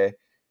Doc Halladay,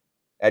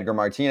 Edgar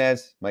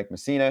Martinez, Mike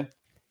Messina,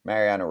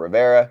 Mariano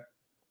Rivera.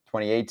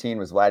 2018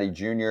 was Vladdy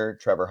Jr.,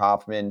 Trevor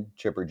Hoffman,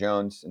 Chipper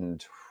Jones,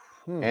 and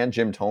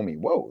Jim Thome.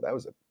 Whoa, that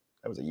was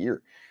a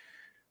year.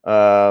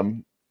 You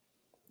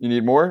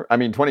need more? I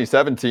mean,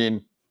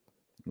 2017,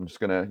 I'm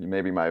just going to,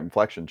 maybe my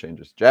inflection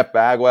changes. Jeff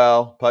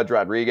Bagwell, Pudge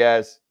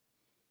Rodriguez.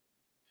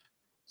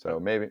 So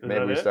maybe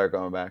we start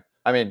going back.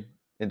 I mean,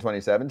 in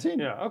 2017?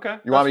 Yeah, okay.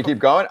 You want me to keep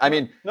going? I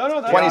mean, no,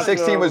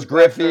 2016 was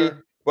Griffey,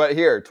 but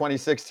here,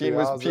 2016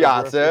 was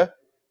Piazza,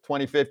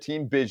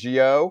 2015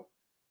 Biggio,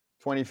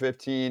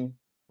 2015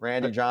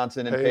 Randy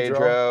Johnson and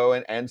Pedro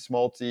and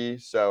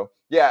Smoltz. So,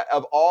 yeah,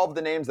 of all of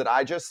the names that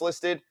I just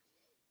listed,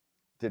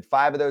 did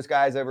 5 of those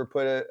guys ever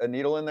put a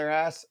needle in their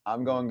ass?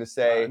 I'm going to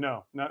say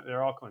no,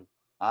 they're all clean.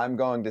 I'm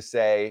going to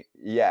say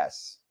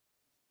yes.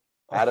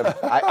 Out of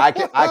I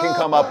can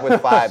come up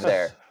with 5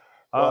 there.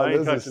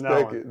 This is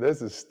sticky.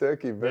 This is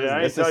sticky business.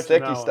 Yeah, this is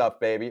sticky stuff,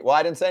 baby. Well,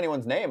 I didn't say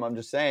anyone's name. I'm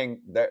just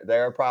saying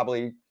there are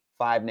probably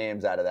 5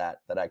 names out of that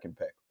I can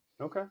pick.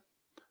 Okay.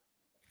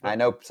 I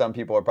know some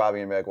people are probably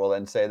gonna be like, well,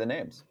 then say the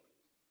names.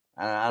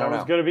 I don't know.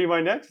 That was gonna be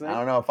my next name. I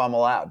don't know if I'm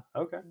allowed.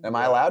 Okay. Am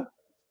I allowed?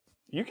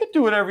 You can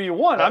do whatever you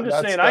want. I'm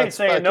just saying I ain't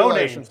saying no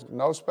names.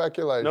 No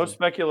speculation. No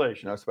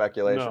speculation. No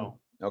speculation. No.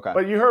 Okay.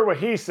 But you heard what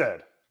he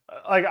said.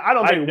 Like, I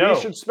don't think we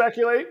should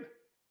speculate.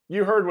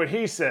 You heard what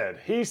he said.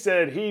 He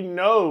said he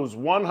knows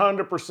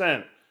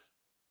 100%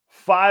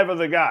 5 of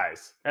the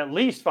guys. At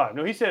least 5.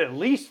 No, he said at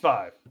least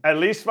 5. At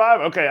least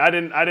 5? Okay, I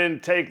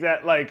didn't take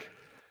that like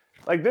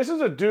this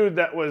is a dude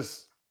that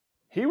was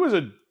he was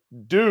a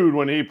dude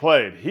when he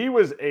played. He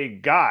was a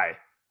guy.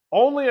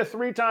 Only a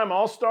 3-time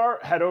All-Star,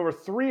 had over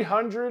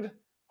 300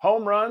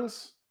 home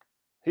runs.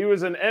 He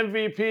was an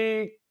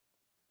MVP,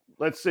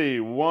 let's see,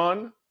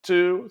 1,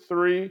 2,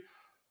 3,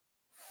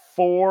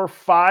 4,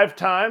 5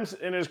 times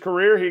in his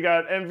career. He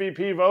got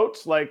MVP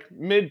votes, like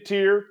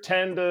mid-tier,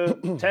 10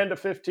 to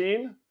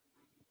 15.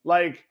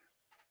 Like,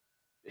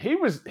 he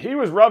was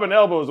rubbing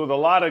elbows with a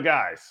lot of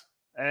guys,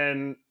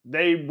 and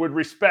they would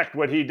respect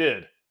what he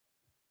did.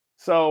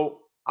 So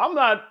I'm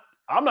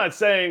not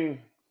saying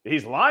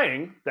he's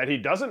lying that he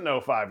doesn't know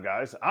 5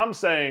 guys. I'm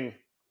saying,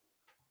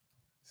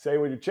 say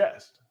with your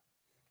chest.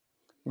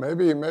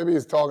 Maybe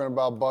he's talking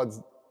about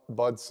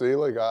Bud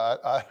Selig.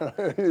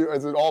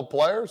 Is it all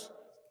players?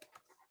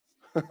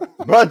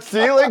 Bud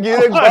Selig? You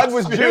think Bud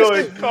was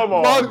juicing? Come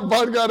on.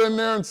 Bud got in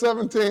there in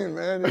 17,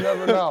 man. You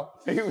never know.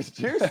 He was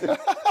juicing.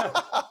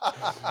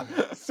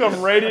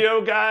 Some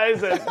radio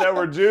guys that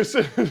were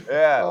juicing.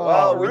 Yeah.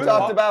 Well, we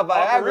talked about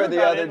Viagra Hawker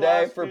the other got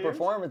day in for last year.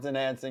 performance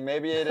enhancing.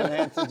 Maybe it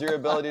enhances your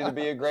ability to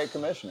be a great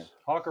commissioner.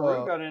 Hawker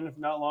got in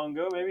not long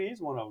ago. Maybe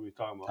he's one of them he's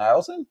talking about.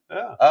 Harrelson?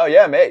 Yeah. Oh,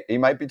 yeah, mate. He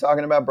might be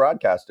talking about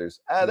broadcasters.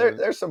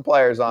 There's some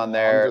players on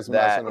there just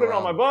that... messing Put it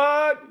on my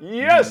butt.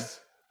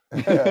 Yes.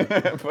 Put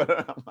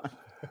it on my...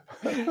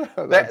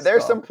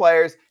 There's some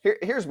players.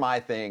 Here's my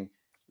thing.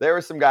 There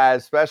were some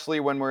guys, especially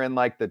when we're in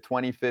like the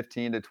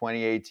 2015 to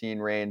 2018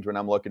 range, when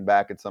I'm looking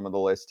back at some of the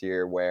list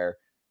here, where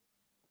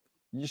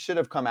you should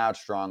have come out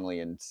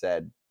strongly and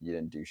said you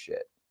didn't do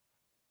shit.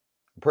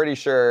 I'm pretty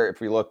sure if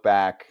we look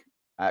back,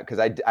 because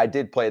I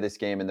did play this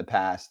game in the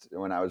past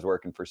when I was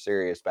working for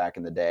Sirius back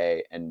in the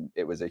day, and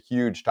it was a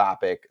huge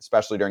topic,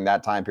 especially during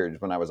that time period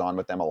when I was on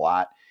with them a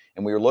lot.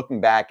 And we were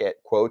looking back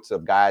at quotes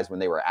of guys when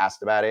they were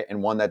asked about it,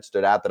 and one that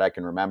stood out that I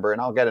can remember,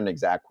 and I'll get an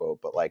exact quote,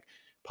 but like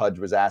Pudge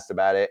was asked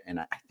about it, and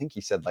I think he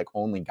said like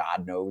only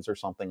God knows or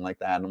something like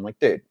that. And I'm like,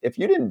 dude, if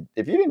you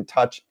didn't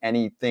touch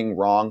anything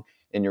wrong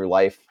in your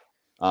life,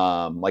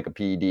 like a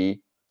PED,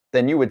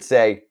 then you would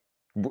say,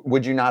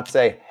 would you not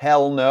say,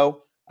 hell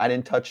no, I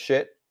didn't touch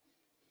shit?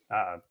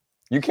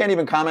 You can't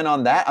even comment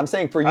on that. I'm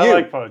saying for you. I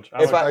like Pudge.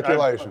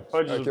 Speculation.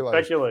 Pudge is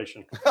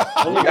speculation.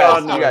 You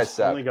guys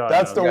suck. Only God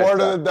That's knows. the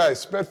word of the day.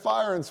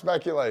 Spitfire and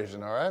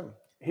speculation, all right?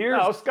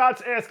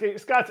 Scott's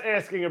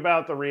asking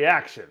about the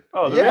reaction.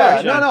 Oh, the yeah.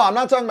 reaction. No, I'm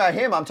not talking about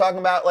him. I'm talking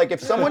about like if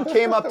someone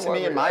came up to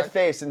me in my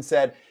face and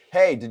said,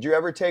 hey, did you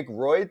ever take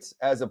roids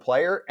as a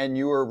player? And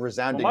you were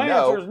resounding Well, my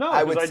no. answer is no,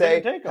 I would 'cause I say,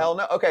 didn't take 'em. hell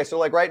no. Okay, so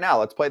like right now,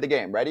 let's play the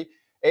game. Ready?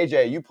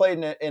 AJ, you played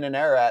in an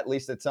era, at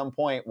least at some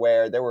point,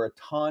 where there were a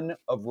ton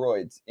of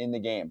roids in the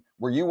game.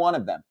 Were you one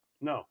of them?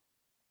 No.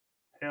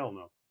 Hell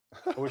no.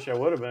 I wish I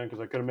would have been because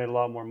I could have made a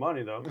lot more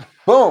money, though.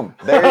 Boom.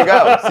 There you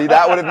go. See,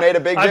 that would have made a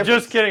big difference. I'm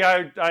just kidding.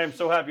 I am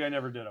so happy I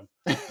never did them.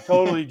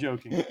 Totally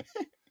joking.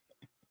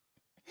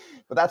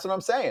 But that's what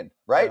I'm saying,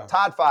 right? Yeah.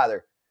 Todd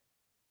Father,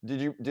 did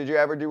you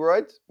ever do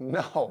roids?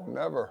 No,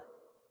 never.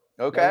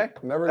 Okay.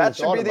 Never that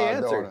even should be thought the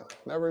about doing answer. it.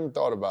 Never even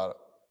thought about it.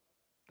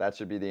 That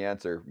should be the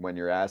answer when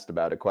you're asked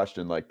about a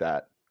question like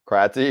that.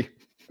 Kratzy?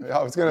 Yeah,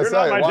 I was going to You're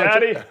say. not my why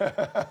don't daddy.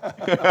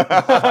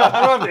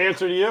 I don't have to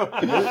answer to you.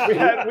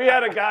 we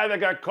had a guy that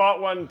got caught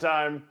one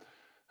time.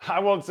 I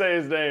won't say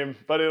his name,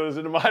 but it was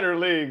in the minor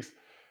leagues,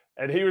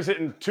 and he was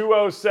hitting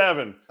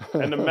 207.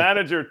 And the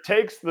manager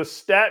takes the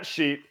stat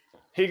sheet.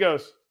 He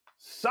goes,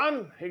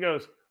 son,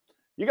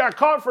 you got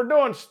caught for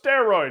doing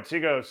steroids. He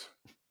goes,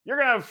 you're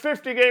going to have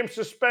 50-game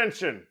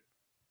suspension.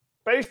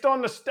 Based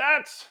on the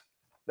stats,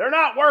 they're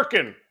not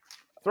working.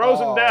 Throws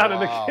him down,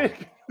 wow.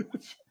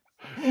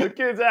 and the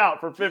kid's out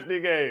for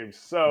 50 games.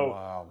 So,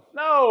 Wow.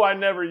 no, I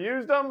never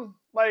used them.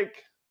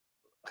 Like,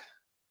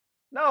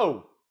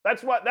 no.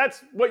 That's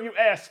what you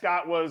asked,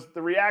 Scott, was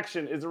the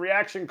reaction. Is the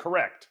reaction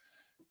correct?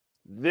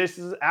 This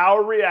is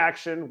our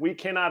reaction. We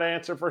cannot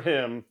answer for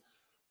him.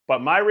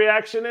 But my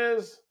reaction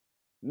is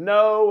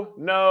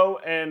no,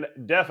 and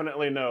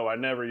definitely no. I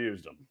never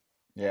used them.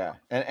 Yeah.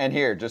 And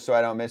here, just so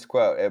I don't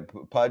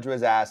misquote, Pudge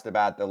was asked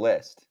about the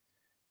list,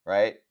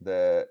 right?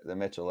 The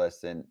Mitchell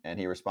list, and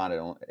he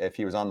responded, if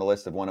he was on the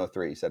list of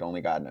 103, he said, only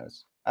God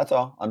knows. That's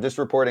all. I'm just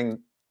reporting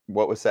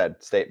what was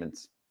said,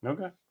 statements.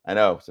 Okay. I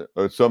know. So,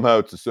 somehow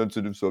it's a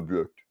sensitive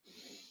subject.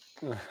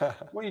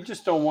 Well, you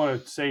just don't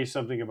want to say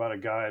something about a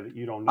guy that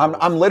you don't know.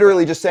 I'm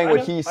literally just saying I what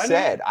know, he I know.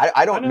 said.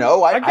 I don't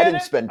know. I get didn't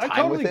it. spend I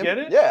time with totally him.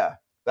 get it. Yeah.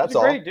 That's He's a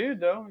all. great dude,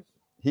 though.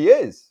 He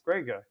is.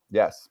 Great guy.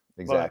 Yes,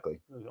 exactly.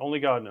 But only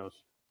God knows.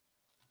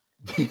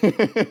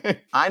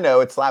 I know.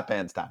 It's slap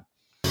hands time.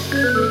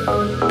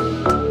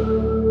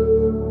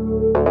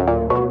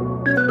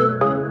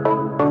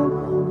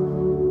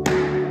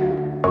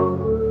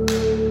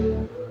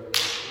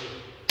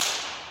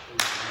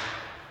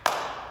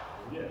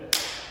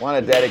 I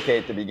want to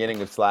dedicate the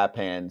beginning of Slap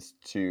Hands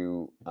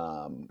to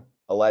a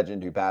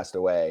legend who passed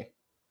away.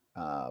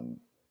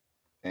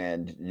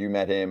 And you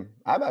met him.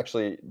 I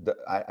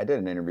did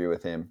an interview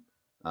with him.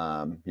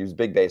 He was a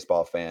big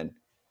baseball fan,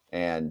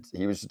 and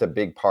he was just a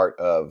big part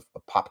of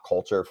pop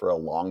culture for a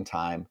long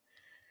time.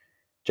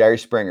 Jerry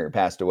Springer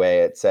passed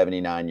away at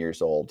 79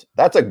 years old.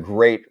 That's a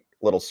great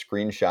little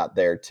screenshot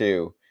there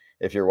too.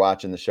 If you're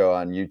watching the show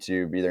on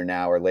YouTube, either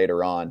now or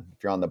later on,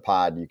 if you're on the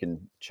pod, you can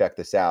check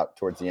this out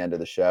towards the end of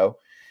the show.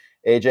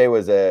 AJ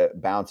was a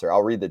bouncer.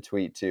 I'll read the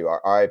tweet too.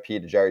 RIP to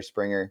Jerry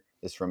Springer.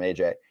 This is from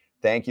AJ.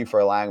 Thank you for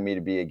allowing me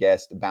to be a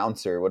guest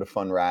bouncer. What a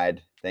fun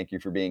ride. Thank you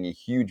for being a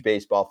huge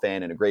baseball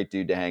fan and a great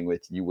dude to hang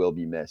with. You will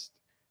be missed.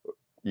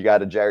 You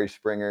got a Jerry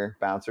Springer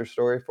bouncer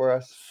story for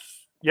us?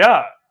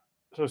 Yeah.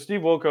 So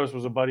Steve Wilkos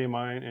was a buddy of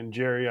mine, and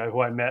Jerry,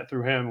 who I met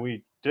through him,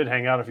 we did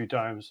hang out a few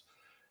times.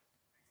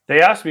 They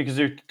asked me, because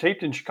they're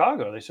taped in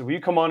Chicago, they said, will you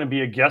come on and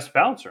be a guest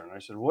bouncer? And I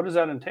said, what does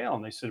that entail?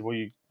 And they said, well,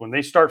 when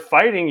they start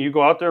fighting, you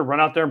go out there,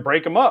 run out there and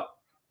break them up.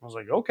 I was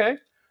like, okay.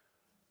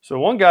 So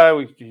one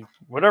guy,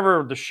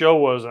 whatever the show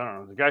was, I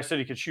don't know, the guy said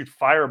he could shoot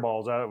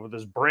fireballs out with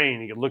his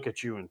brain. He could look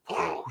at you and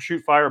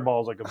shoot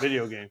fireballs like a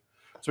video game.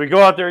 So we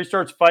go out there, he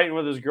starts fighting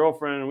with his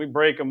girlfriend, and we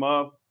break him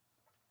up.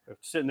 I'm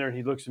sitting there, and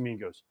he looks at me and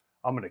goes,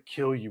 I'm going to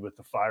kill you with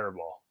the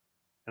fireball.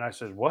 And I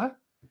said, what?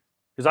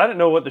 Because I didn't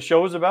know what the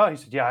show was about. He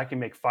said, yeah, I can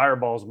make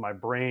fireballs with my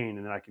brain,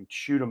 and then I can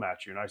shoot them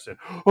at you. And I said,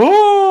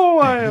 oh,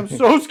 I am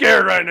so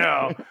scared right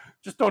now.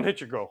 Just don't hit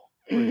your girl,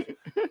 please.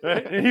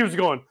 And he was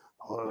going,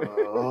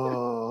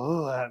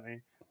 oh, at me.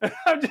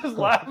 I'm just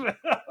laughing.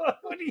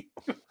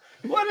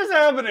 What is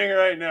happening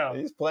right now?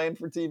 He's playing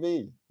for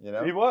TV, you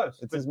know? He was.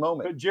 It's his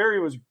moment. But Jerry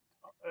was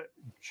a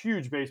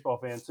huge baseball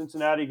fan.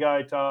 Cincinnati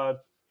guy, Todd.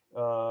 He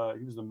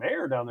was the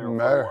mayor down there.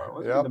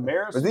 The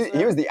mayor?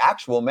 He was the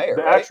actual mayor.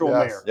 The right? actual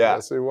mayor. Yeah.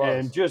 Yes, he was.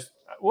 And just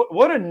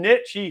what a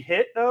niche he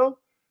hit, though.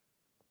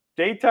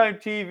 Daytime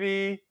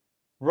TV,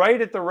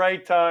 right at the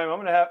right time.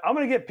 I'm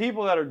gonna get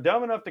people that are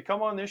dumb enough to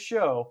come on this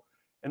show,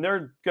 and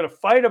they're gonna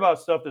fight about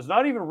stuff that's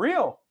not even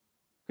real,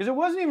 because it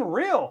wasn't even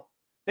real.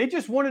 They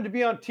just wanted to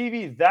be on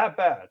TV that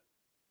bad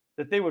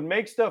that they would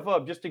make stuff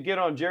up just to get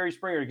on Jerry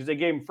Springer, because they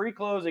gave him free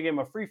clothes, they gave him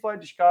a free flight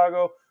to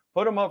Chicago,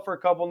 put him up for a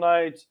couple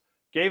nights,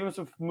 gave him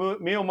some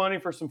meal money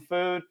for some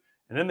food,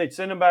 and then they'd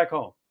send him back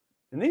home.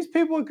 And these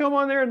people would come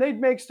on there and they'd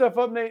make stuff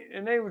up,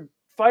 and they would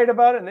fight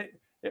about it, and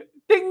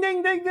ding,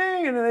 ding, ding,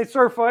 ding, and then they'd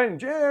start fighting.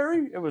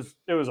 Jerry, it was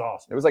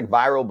awesome. It was like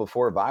viral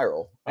before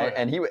viral. Oh, yeah.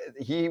 And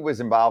he was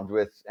involved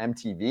with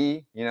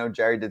MTV. You know,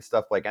 Jerry did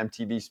stuff like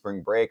MTV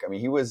Spring Break. I mean,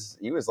 he was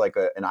like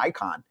an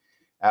icon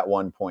at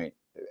one point.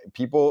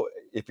 People,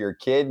 if you're a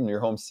kid and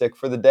you're homesick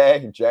for the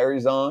day,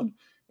 Jerry's on.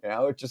 You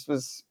know, it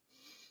was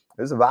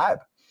a vibe.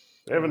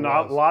 They have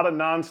a lot of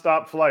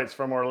nonstop flights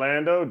from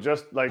Orlando,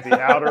 just like the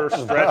outer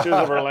stretches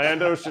of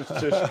Orlando to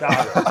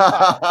Chicago.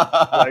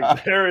 Like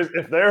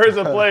if there is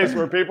a place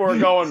where people are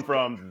going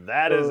from,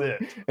 that is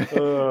it.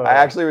 I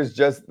actually was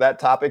that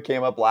topic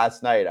came up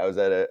last night. I was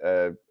at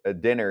a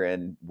dinner,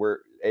 and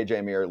AJ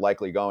and me are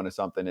likely going to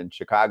something in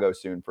Chicago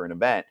soon for an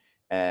event.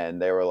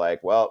 And they were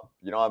like, well,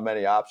 you don't have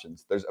many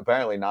options. There's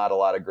apparently not a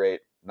lot of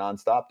great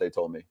nonstop, they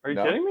told me. Are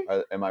you kidding me?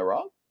 Am I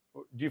wrong?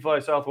 Do you fly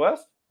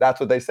Southwest? That's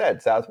what they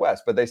said,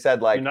 Southwest. But they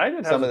said like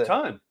United has a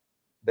ton.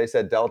 They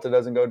said Delta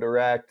doesn't go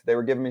direct. They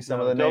were giving me some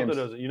of the Delta names.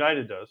 Doesn't.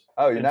 United does.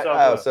 Oh, United.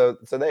 Oh, so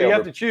they. You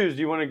have to choose.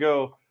 Do you want to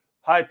go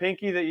high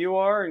pinky that you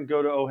are and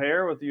go to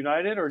O'Hare with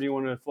United, or do you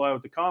want to fly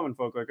with the common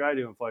folk like I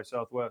do and fly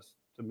Southwest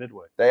to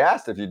Midway? They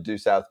asked if you'd do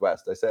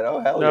Southwest. I said,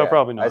 oh, hell yeah. No,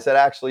 probably not. I said,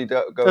 actually,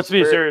 go. Let's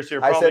be serious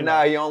here. I said,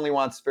 no, he only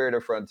wants Spirit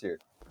or Frontier.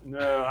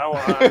 No,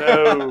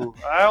 no.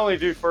 I only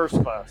do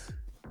first class.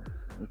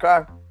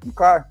 Okay.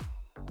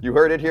 You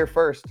heard it here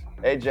first.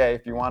 AJ,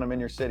 if you want them in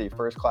your city,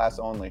 first class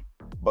only.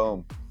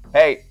 Boom.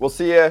 Hey, we'll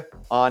see you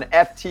on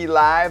FT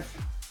Live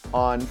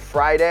on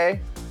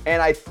Friday.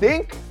 And I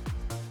think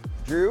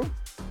Drew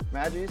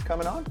Maggi's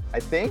coming on.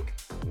 I think.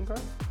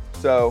 Okay.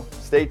 So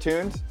stay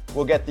tuned.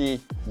 We'll get the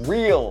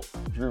real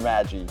Drew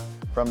Maggi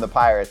from the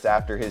Pirates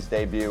after his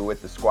debut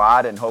with the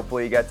squad, and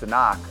hopefully he gets a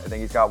knock. I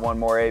think he's got one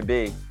more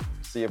AB.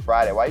 See you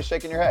Friday. Why are you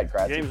shaking your head,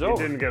 Kratz? Game's over.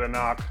 He didn't get a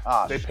knock.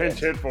 They pinch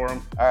hit for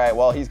him. All right,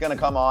 well, he's going to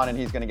come on, and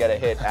he's going to get a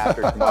hit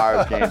after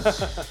tomorrow's game.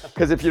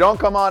 Because if you don't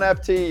come on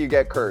FT, you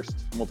get cursed.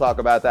 We'll talk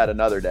about that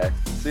another day.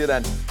 See you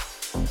then.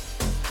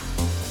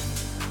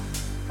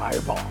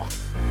 Fireball.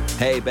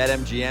 Hey,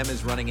 BetMGM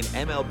is running an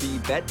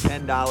MLB Bet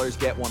 $10,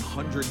 get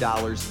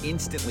 $100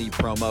 instantly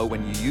promo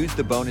when you use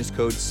the bonus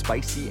code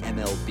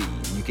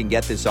SPICYMLB. You can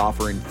get this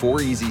offer in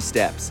 4 easy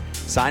steps.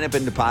 Sign up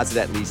and deposit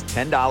at least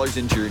 $10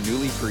 into your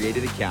newly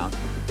created account.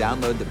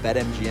 Download the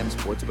BetMGM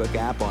Sportsbook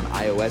app on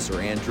iOS or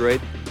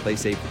Android.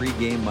 Place a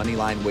pregame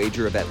moneyline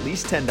wager of at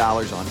least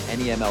 $10 on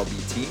any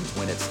MLB team to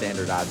win at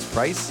standard odds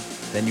price.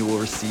 Then you will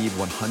receive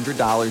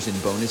 $100 in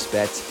bonus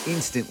bets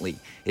instantly.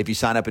 If you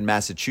sign up in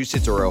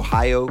Massachusetts or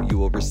Ohio, you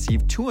will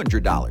receive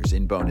 $200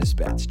 in bonus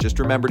bets. Just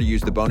remember to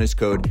use the bonus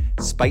code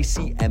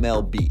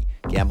SPICYMLB.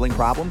 Gambling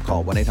problem?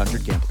 Call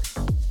 1-800-GAMBLER.